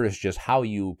 that gender is just how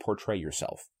you portray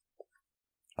yourself.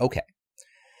 Okay.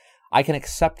 I can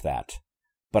accept that,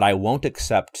 but I won't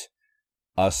accept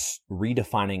us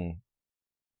redefining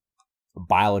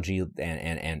biology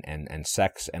and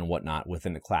sex and whatnot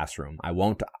within the classroom. I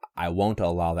won't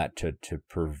allow that to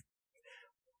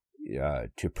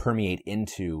permeate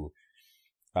into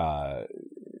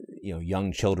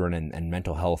young children and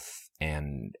mental health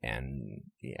and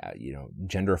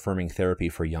gender affirming therapy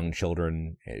for young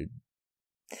children.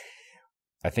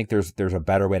 I think there's a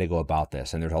better way to go about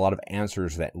this, and there's a lot of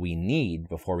answers that we need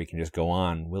before we can just go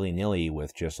on willy-nilly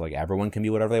with just like everyone can be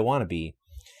whatever they want to be.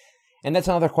 And that's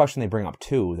another question they bring up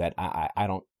too that I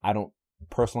don't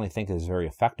personally think is very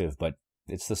effective, but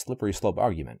it's the slippery slope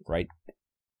argument, right?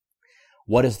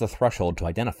 What is the threshold to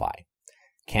identify?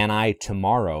 Can I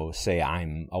tomorrow say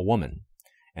I'm a woman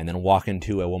and then walk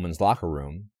into a woman's locker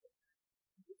room,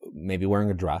 maybe wearing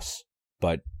a dress,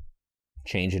 but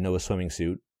change into a swimming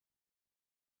suit,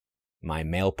 my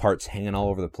male parts hanging all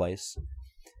over the place,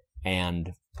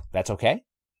 and that's okay?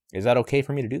 Is that okay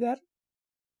for me to do that?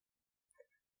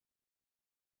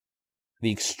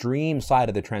 The extreme side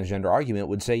of the transgender argument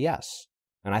would say yes,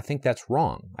 and I think that's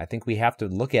wrong. I think we have to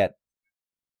look at,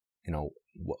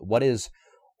 what is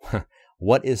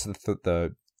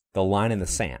the line in the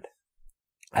sand.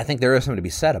 I think there is something to be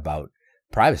said about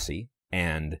privacy,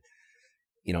 and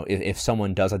if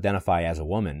someone does identify as a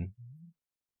woman,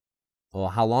 well,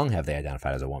 how long have they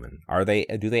identified as a woman?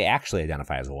 Do they actually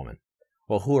identify as a woman?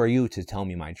 Well, who are you to tell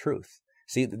me my truth?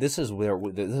 See, this is where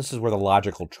the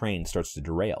logical train starts to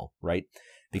derail, right?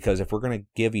 Because if we're going to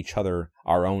give each other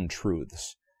our own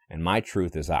truths, and my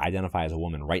truth is I identify as a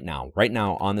woman right now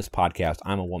on this podcast,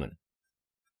 I'm a woman.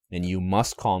 And you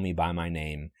must call me by my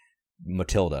name,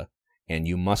 Matilda, and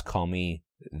you must call me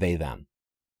they, them,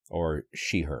 or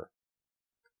she, her.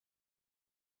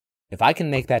 If I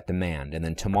can make that demand, and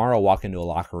then tomorrow walk into a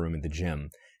locker room at the gym,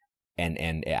 and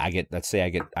I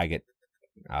get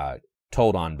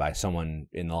told on by someone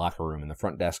in the locker room, and the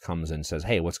front desk comes and says,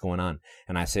 "Hey, what's going on?"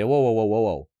 And I say,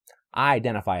 "Whoa! I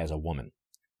identify as a woman.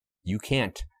 You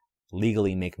can't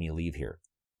legally make me leave here."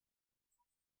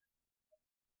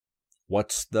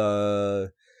 What's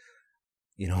the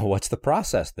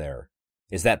process there?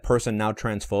 Is that person now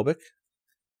transphobic?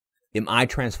 Am I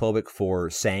transphobic for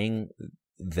saying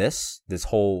this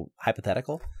whole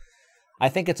hypothetical? I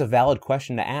think it's a valid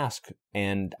question to ask,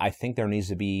 and I think there needs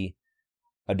to be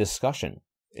a discussion.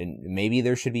 And maybe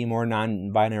there should be more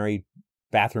non-binary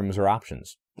bathrooms or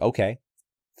options. Okay,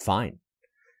 fine.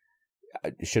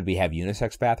 Should we have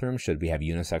unisex bathrooms? Should we have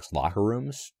unisex locker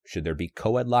rooms? Should there be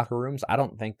co-ed locker rooms? I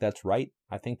don't think that's right.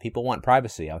 I think people want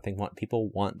privacy. I think people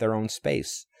want their own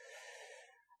space.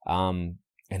 And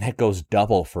that goes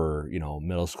double for,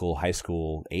 middle school, high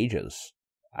school ages.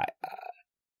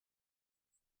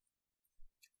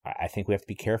 I think we have to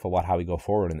be careful about how we go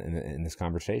forward in this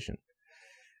conversation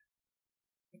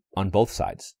on both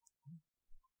sides.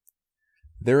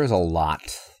 There is a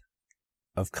lot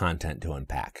of content to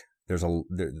unpack.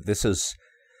 This is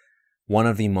one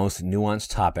of the most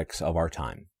nuanced topics of our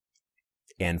time.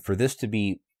 And for this to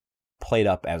be played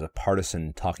up as a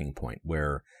partisan talking point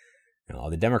where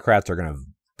the Democrats are going to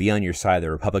be on your side,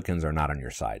 the Republicans are not on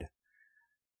your side,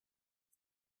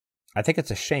 I think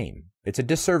it's a shame. It's a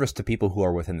disservice to people who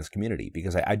are within this community,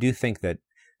 because I do think that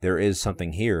there is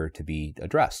something here to be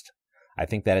addressed. I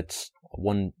think that it's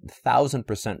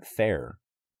 1,000% fair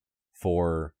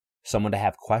for someone to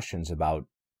have questions about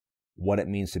what it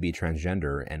means to be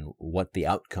transgender and what the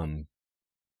outcome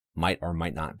might or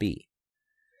might not be,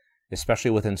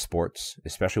 especially within sports,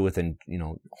 especially within,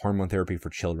 hormone therapy for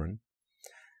children.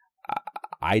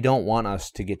 I don't want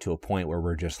us to get to a point where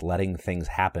we're just letting things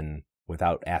happen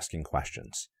without asking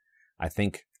questions. I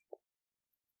think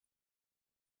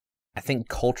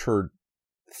culture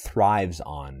thrives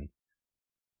on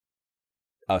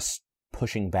us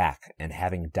pushing back and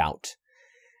having doubt.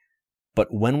 But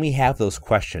when we have those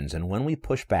questions and when we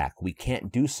push back, we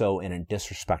can't do so in a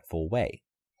disrespectful way.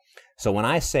 So when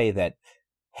I say that,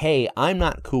 hey, I'm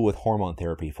not cool with hormone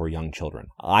therapy for young children,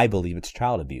 I believe it's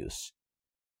child abuse,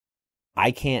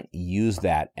 I can't use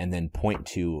that and then point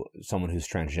to someone who's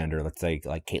transgender, let's say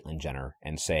like Caitlyn Jenner,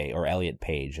 and say, or Elliot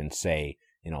Page, and say,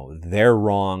 they're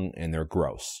wrong and they're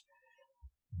gross.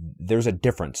 There's a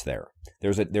difference there.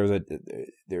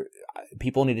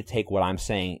 People need to take what I'm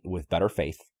saying with better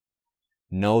faith.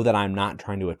 Know that I'm not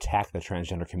trying to attack the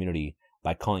transgender community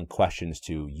by calling questions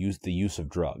to the use of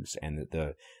drugs and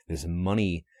this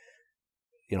money,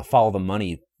 follow the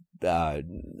money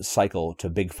cycle to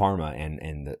big pharma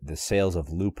and the sales of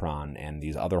Lupron and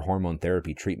these other hormone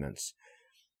therapy treatments.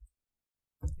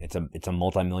 It's a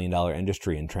multi-million-dollar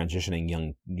industry in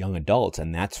transitioning young adults,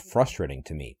 and that's frustrating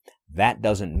to me. That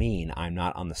doesn't mean I'm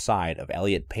not on the side of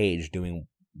Elliot Page doing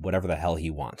whatever the hell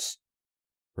he wants,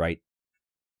 right?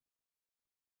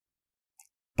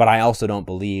 But I also don't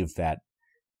believe that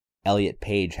Elliot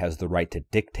Page has the right to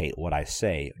dictate what I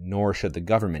say, nor should the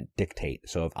government dictate.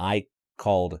 So if I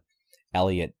called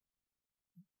Elliot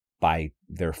by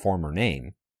their former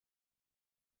name,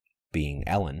 being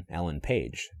Ellen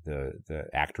Page, the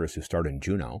actress who starred in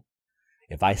Juno,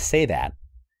 if I say that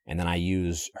and then I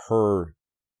use her,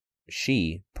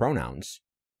 she pronouns,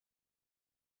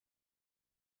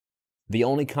 the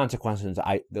only consequences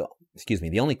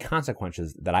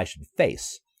that I should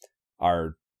face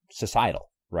are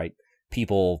societal, right?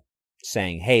 People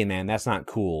saying, "Hey, man, that's not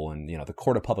cool," and the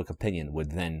court of public opinion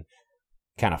would then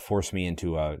kind of force me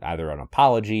into either an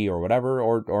apology or whatever,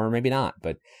 or maybe not.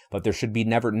 But there should be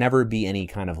never be any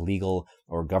kind of legal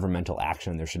or governmental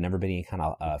action. There should never be any kind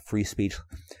of free speech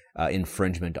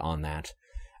infringement on that.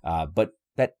 But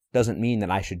that doesn't mean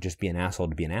that I should just be an asshole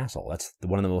to be an asshole. That's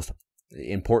one of the most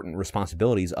important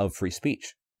responsibilities of free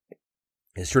speech,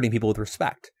 is treating people with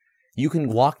respect. You can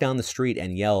walk down the street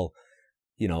and yell,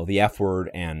 the F word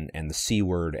and the C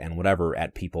word and whatever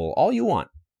at people all you want.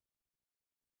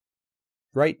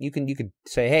 Right? You could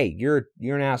say, "Hey, you're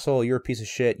an asshole, you're a piece of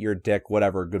shit, you're a dick,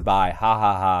 whatever, goodbye, ha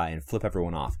ha ha," and flip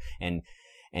everyone off. And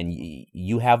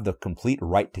you have the complete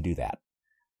right to do that.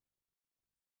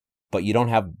 But you don't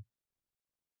have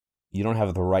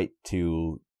the right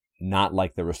to not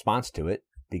like the response to it,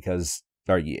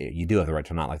 or you do have the right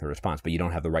to not like the response, but you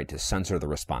don't have the right to censor the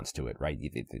response to it, right?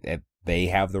 They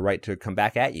have the right to come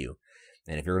back at you.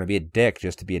 And if you're going to be a dick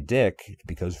just to be a dick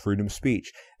because freedom of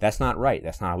speech, that's not right.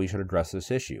 That's not how we should address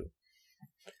this issue.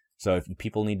 So if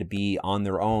people need to be on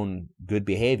their own good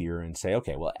behavior and say,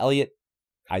 okay, well, Elliot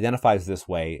identifies this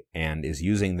way and is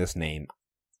using this name,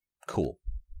 cool.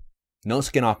 No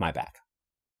skin off my back.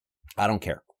 I don't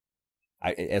care.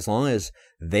 As long as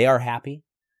they are happy,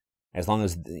 as long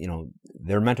as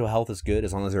their mental health is good,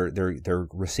 as long as they're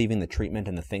receiving the treatment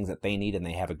and the things that they need and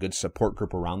they have a good support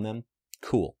group around them,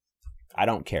 cool. I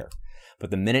don't care.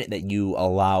 But the minute that you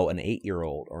allow an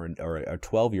 8-year-old or a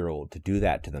 12-year-old to do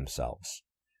that to themselves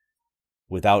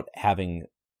without having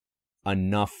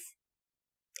enough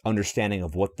understanding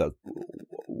of what the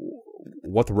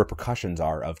repercussions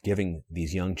are of giving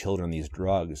these young children these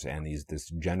drugs and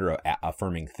this gender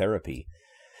affirming therapy,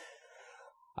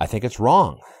 I think it's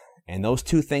wrong. And those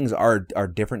two things are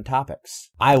different topics.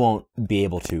 I won't be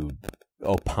able to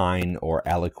opine or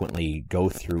eloquently go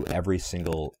through every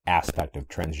single aspect of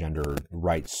transgender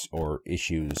rights or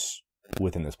issues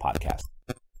within this podcast.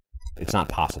 It's not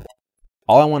possible.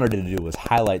 All I wanted to do was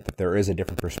highlight that there is a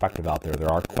different perspective out there.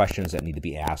 There are questions that need to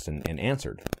be asked and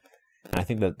answered. And I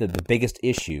think that the biggest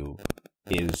issue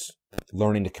is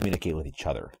learning to communicate with each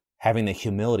other, having the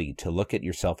humility to look at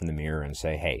yourself in the mirror and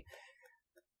say, "Hey,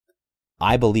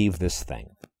 I believe this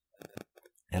thing.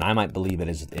 And I might believe it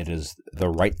is the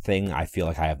right thing. I feel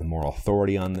like I have the moral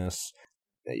authority on this.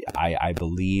 I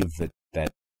believe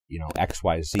that X,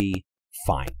 Y, Z,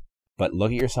 fine. But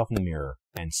look at yourself in the mirror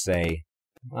and say,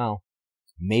 well,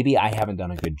 maybe I haven't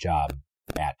done a good job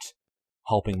at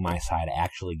helping my side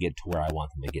actually get to where I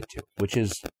want them to get to, which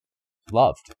is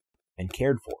loved and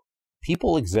cared for.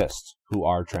 People exist who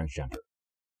are transgender.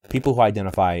 People who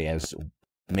identify as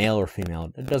male or female,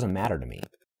 it doesn't matter to me.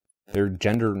 Their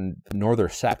gender nor their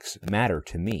sex matter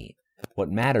to me. What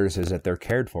matters is that they're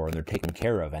cared for and they're taken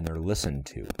care of and they're listened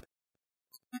to.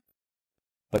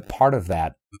 But part of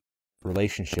that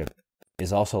relationship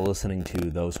is also listening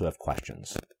to those who have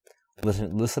questions.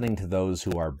 Listening to those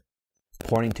who are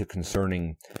pointing to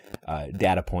concerning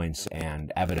data points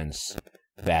and evidence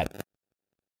that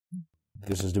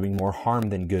this is doing more harm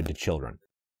than good to children.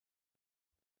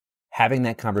 Having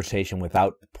that conversation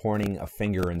without pointing a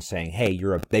finger and saying, "Hey,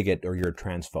 you're a bigot or you're a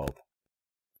transphobe."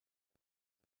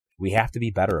 We have to be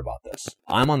better about this.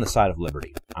 I'm on the side of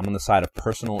liberty. I'm on the side of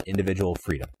personal individual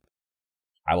freedom.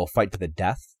 I will fight to the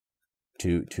death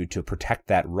to protect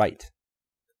that right.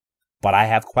 But I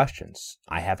have questions.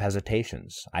 I have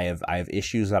hesitations. I have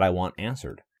issues that I want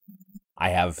answered.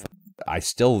 I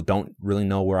still don't really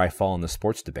know where I fall in the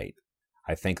sports debate.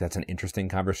 I think that's an interesting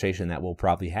conversation that we'll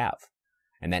probably have.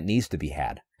 And that needs to be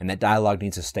had. And that dialogue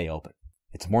needs to stay open.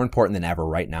 It's more important than ever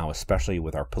right now, especially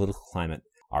with our political climate,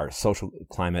 our social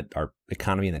climate, our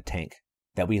economy in the tank,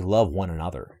 that we love one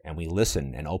another and we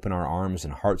listen and open our arms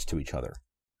and hearts to each other,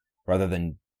 rather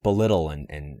than belittle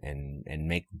and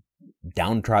make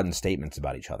downtrodden statements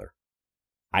about each other.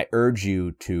 I urge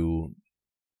you to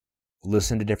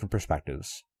listen to different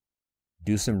perspectives,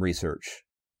 do some research,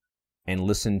 and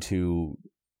listen to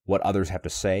what others have to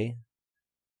say,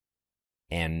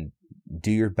 and do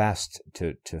your best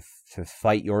to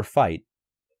fight your fight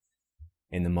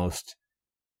in the most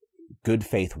good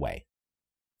faith way.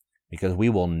 Because we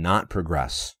will not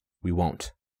progress. We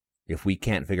won't. If we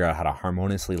can't figure out how to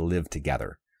harmoniously live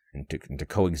together and to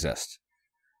coexist.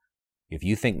 If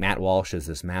you think Matt Walsh is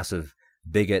this massive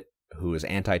bigot who is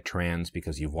anti-trans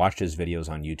because you've watched his videos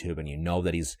on YouTube and you know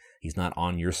that he's not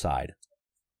on your side,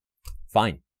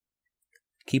 fine.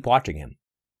 Keep watching him.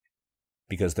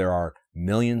 Because there are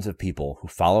millions of people who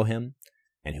follow him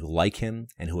and who like him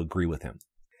and who agree with him.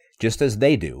 Just as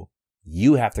they do,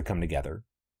 you have to come together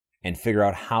and figure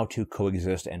out how to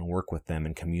coexist and work with them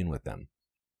and commune with them.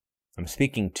 I'm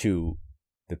speaking to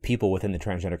the people within the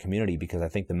transgender community because I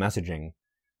think the messaging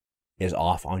is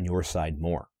off on your side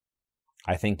more.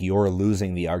 I think you're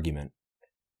losing the argument.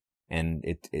 And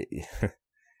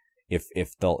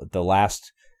if the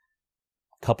last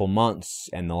couple months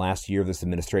and the last year of this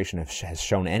administration has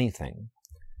shown anything,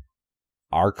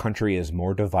 our country is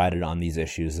more divided on these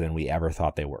issues than we ever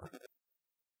thought they were.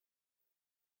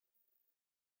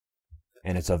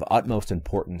 And it's of utmost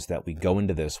importance that we go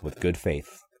into this with good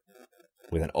faith,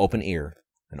 with an open ear,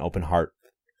 an open heart,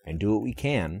 and do what we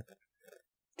can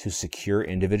to secure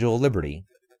individual liberty,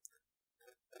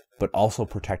 but also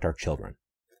protect our children.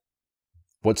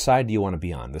 What side do you want to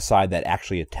be on? The side that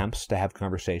actually attempts to have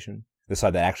conversation? The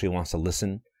side that actually wants to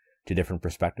listen to different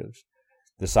perspectives?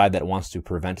 The side that wants to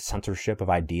prevent censorship of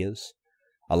ideas?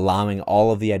 Allowing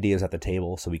all of the ideas at the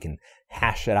table so we can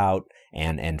hash it out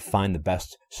and find the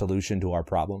best solution to our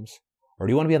problems? Or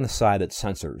do you want to be on the side that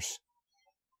censors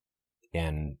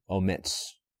and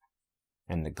omits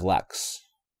and neglects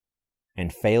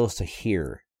and fails to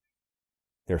hear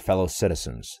their fellow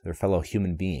citizens, their fellow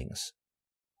human beings?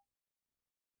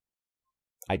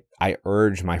 I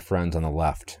urge my friends on the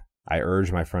left, I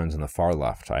urge my friends on the far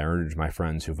left, I urge my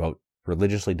friends who vote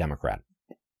religiously Democrat,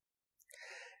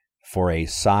 for a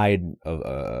side of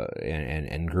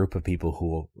and group of people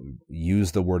who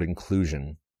use the word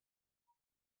inclusion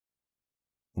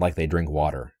like they drink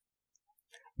water.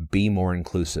 Be more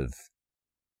inclusive.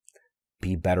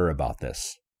 Be better about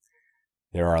this.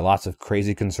 There are lots of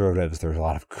crazy conservatives. There's a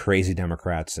lot of crazy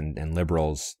Democrats and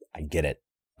liberals. I get it.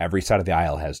 Every side of the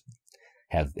aisle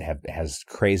has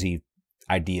crazy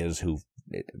ideas who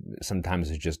sometimes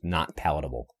is just not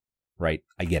palatable, right?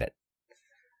 I get it.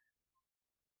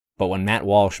 But when Matt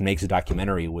Walsh makes a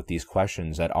documentary with these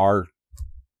questions that are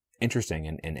interesting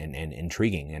and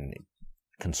intriguing and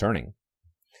concerning,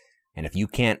 and if you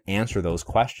can't answer those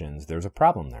questions, there's a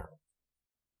problem there.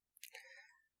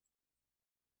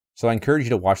 So I encourage you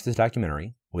to watch this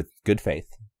documentary with good faith.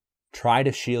 Try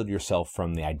to shield yourself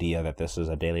from the idea that this is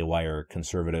a Daily Wire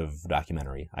conservative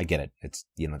documentary. I get it. It's,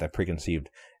 that preconceived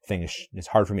thing is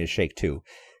hard for me to shake too.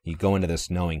 You go into this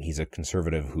knowing he's a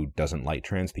conservative who doesn't like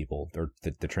trans people or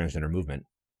the transgender movement.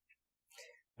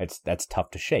 That's tough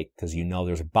to shake because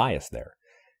there's a bias there.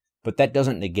 But that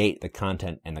doesn't negate the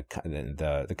content and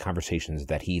the conversations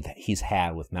that he's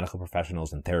had with medical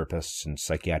professionals and therapists and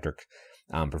psychiatric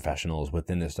professionals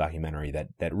within this documentary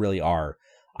that really are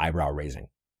eyebrow raising.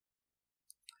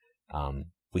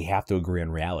 We have to agree on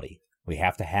reality. We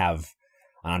have to have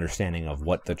an understanding of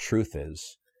what the truth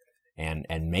is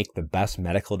and make the best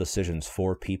medical decisions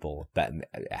for people that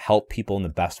help people in the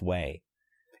best way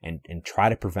and try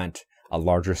to prevent a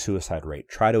larger suicide rate.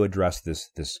 Try to address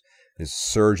this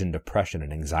surge in depression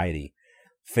and anxiety.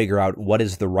 Figure out what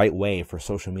is the right way for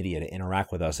social media to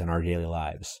interact with us in our daily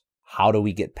lives. How do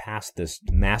we get past this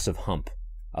massive hump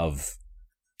of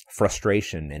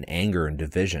frustration and anger and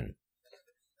division?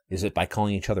 Is it by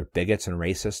calling each other bigots and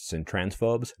racists and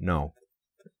transphobes? No,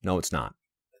 it's not.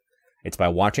 It's by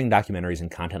watching documentaries and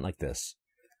content like this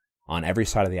on every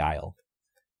side of the aisle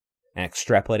and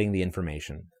extrapolating the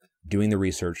information, doing the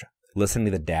research, listening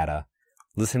to the data,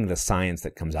 listening to the science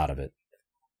that comes out of it,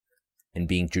 and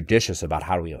being judicious about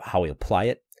how we apply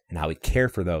it and how we care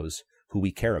for those who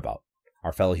we care about,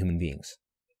 our fellow human beings.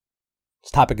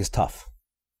 This topic is tough.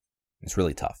 It's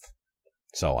really tough.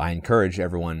 So I encourage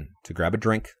everyone to grab a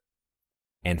drink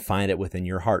and find it within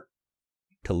your heart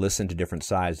to listen to different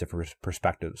sides, different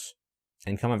perspectives,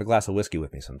 and come have a glass of whiskey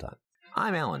with me sometime.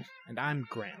 I'm Alan. And I'm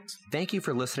Grant. Thank you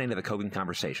for listening to the Kogan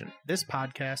Conversation. This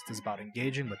podcast is about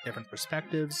engaging with different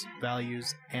perspectives,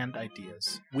 values, and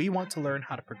ideas. We want to learn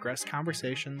how to progress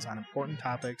conversations on important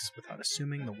topics without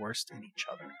assuming the worst in each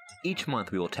other. Each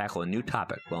month we will tackle a new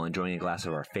topic while enjoying a glass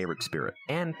of our favorite spirit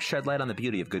and shed light on the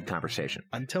beauty of good conversation.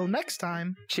 Until next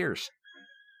time. Cheers.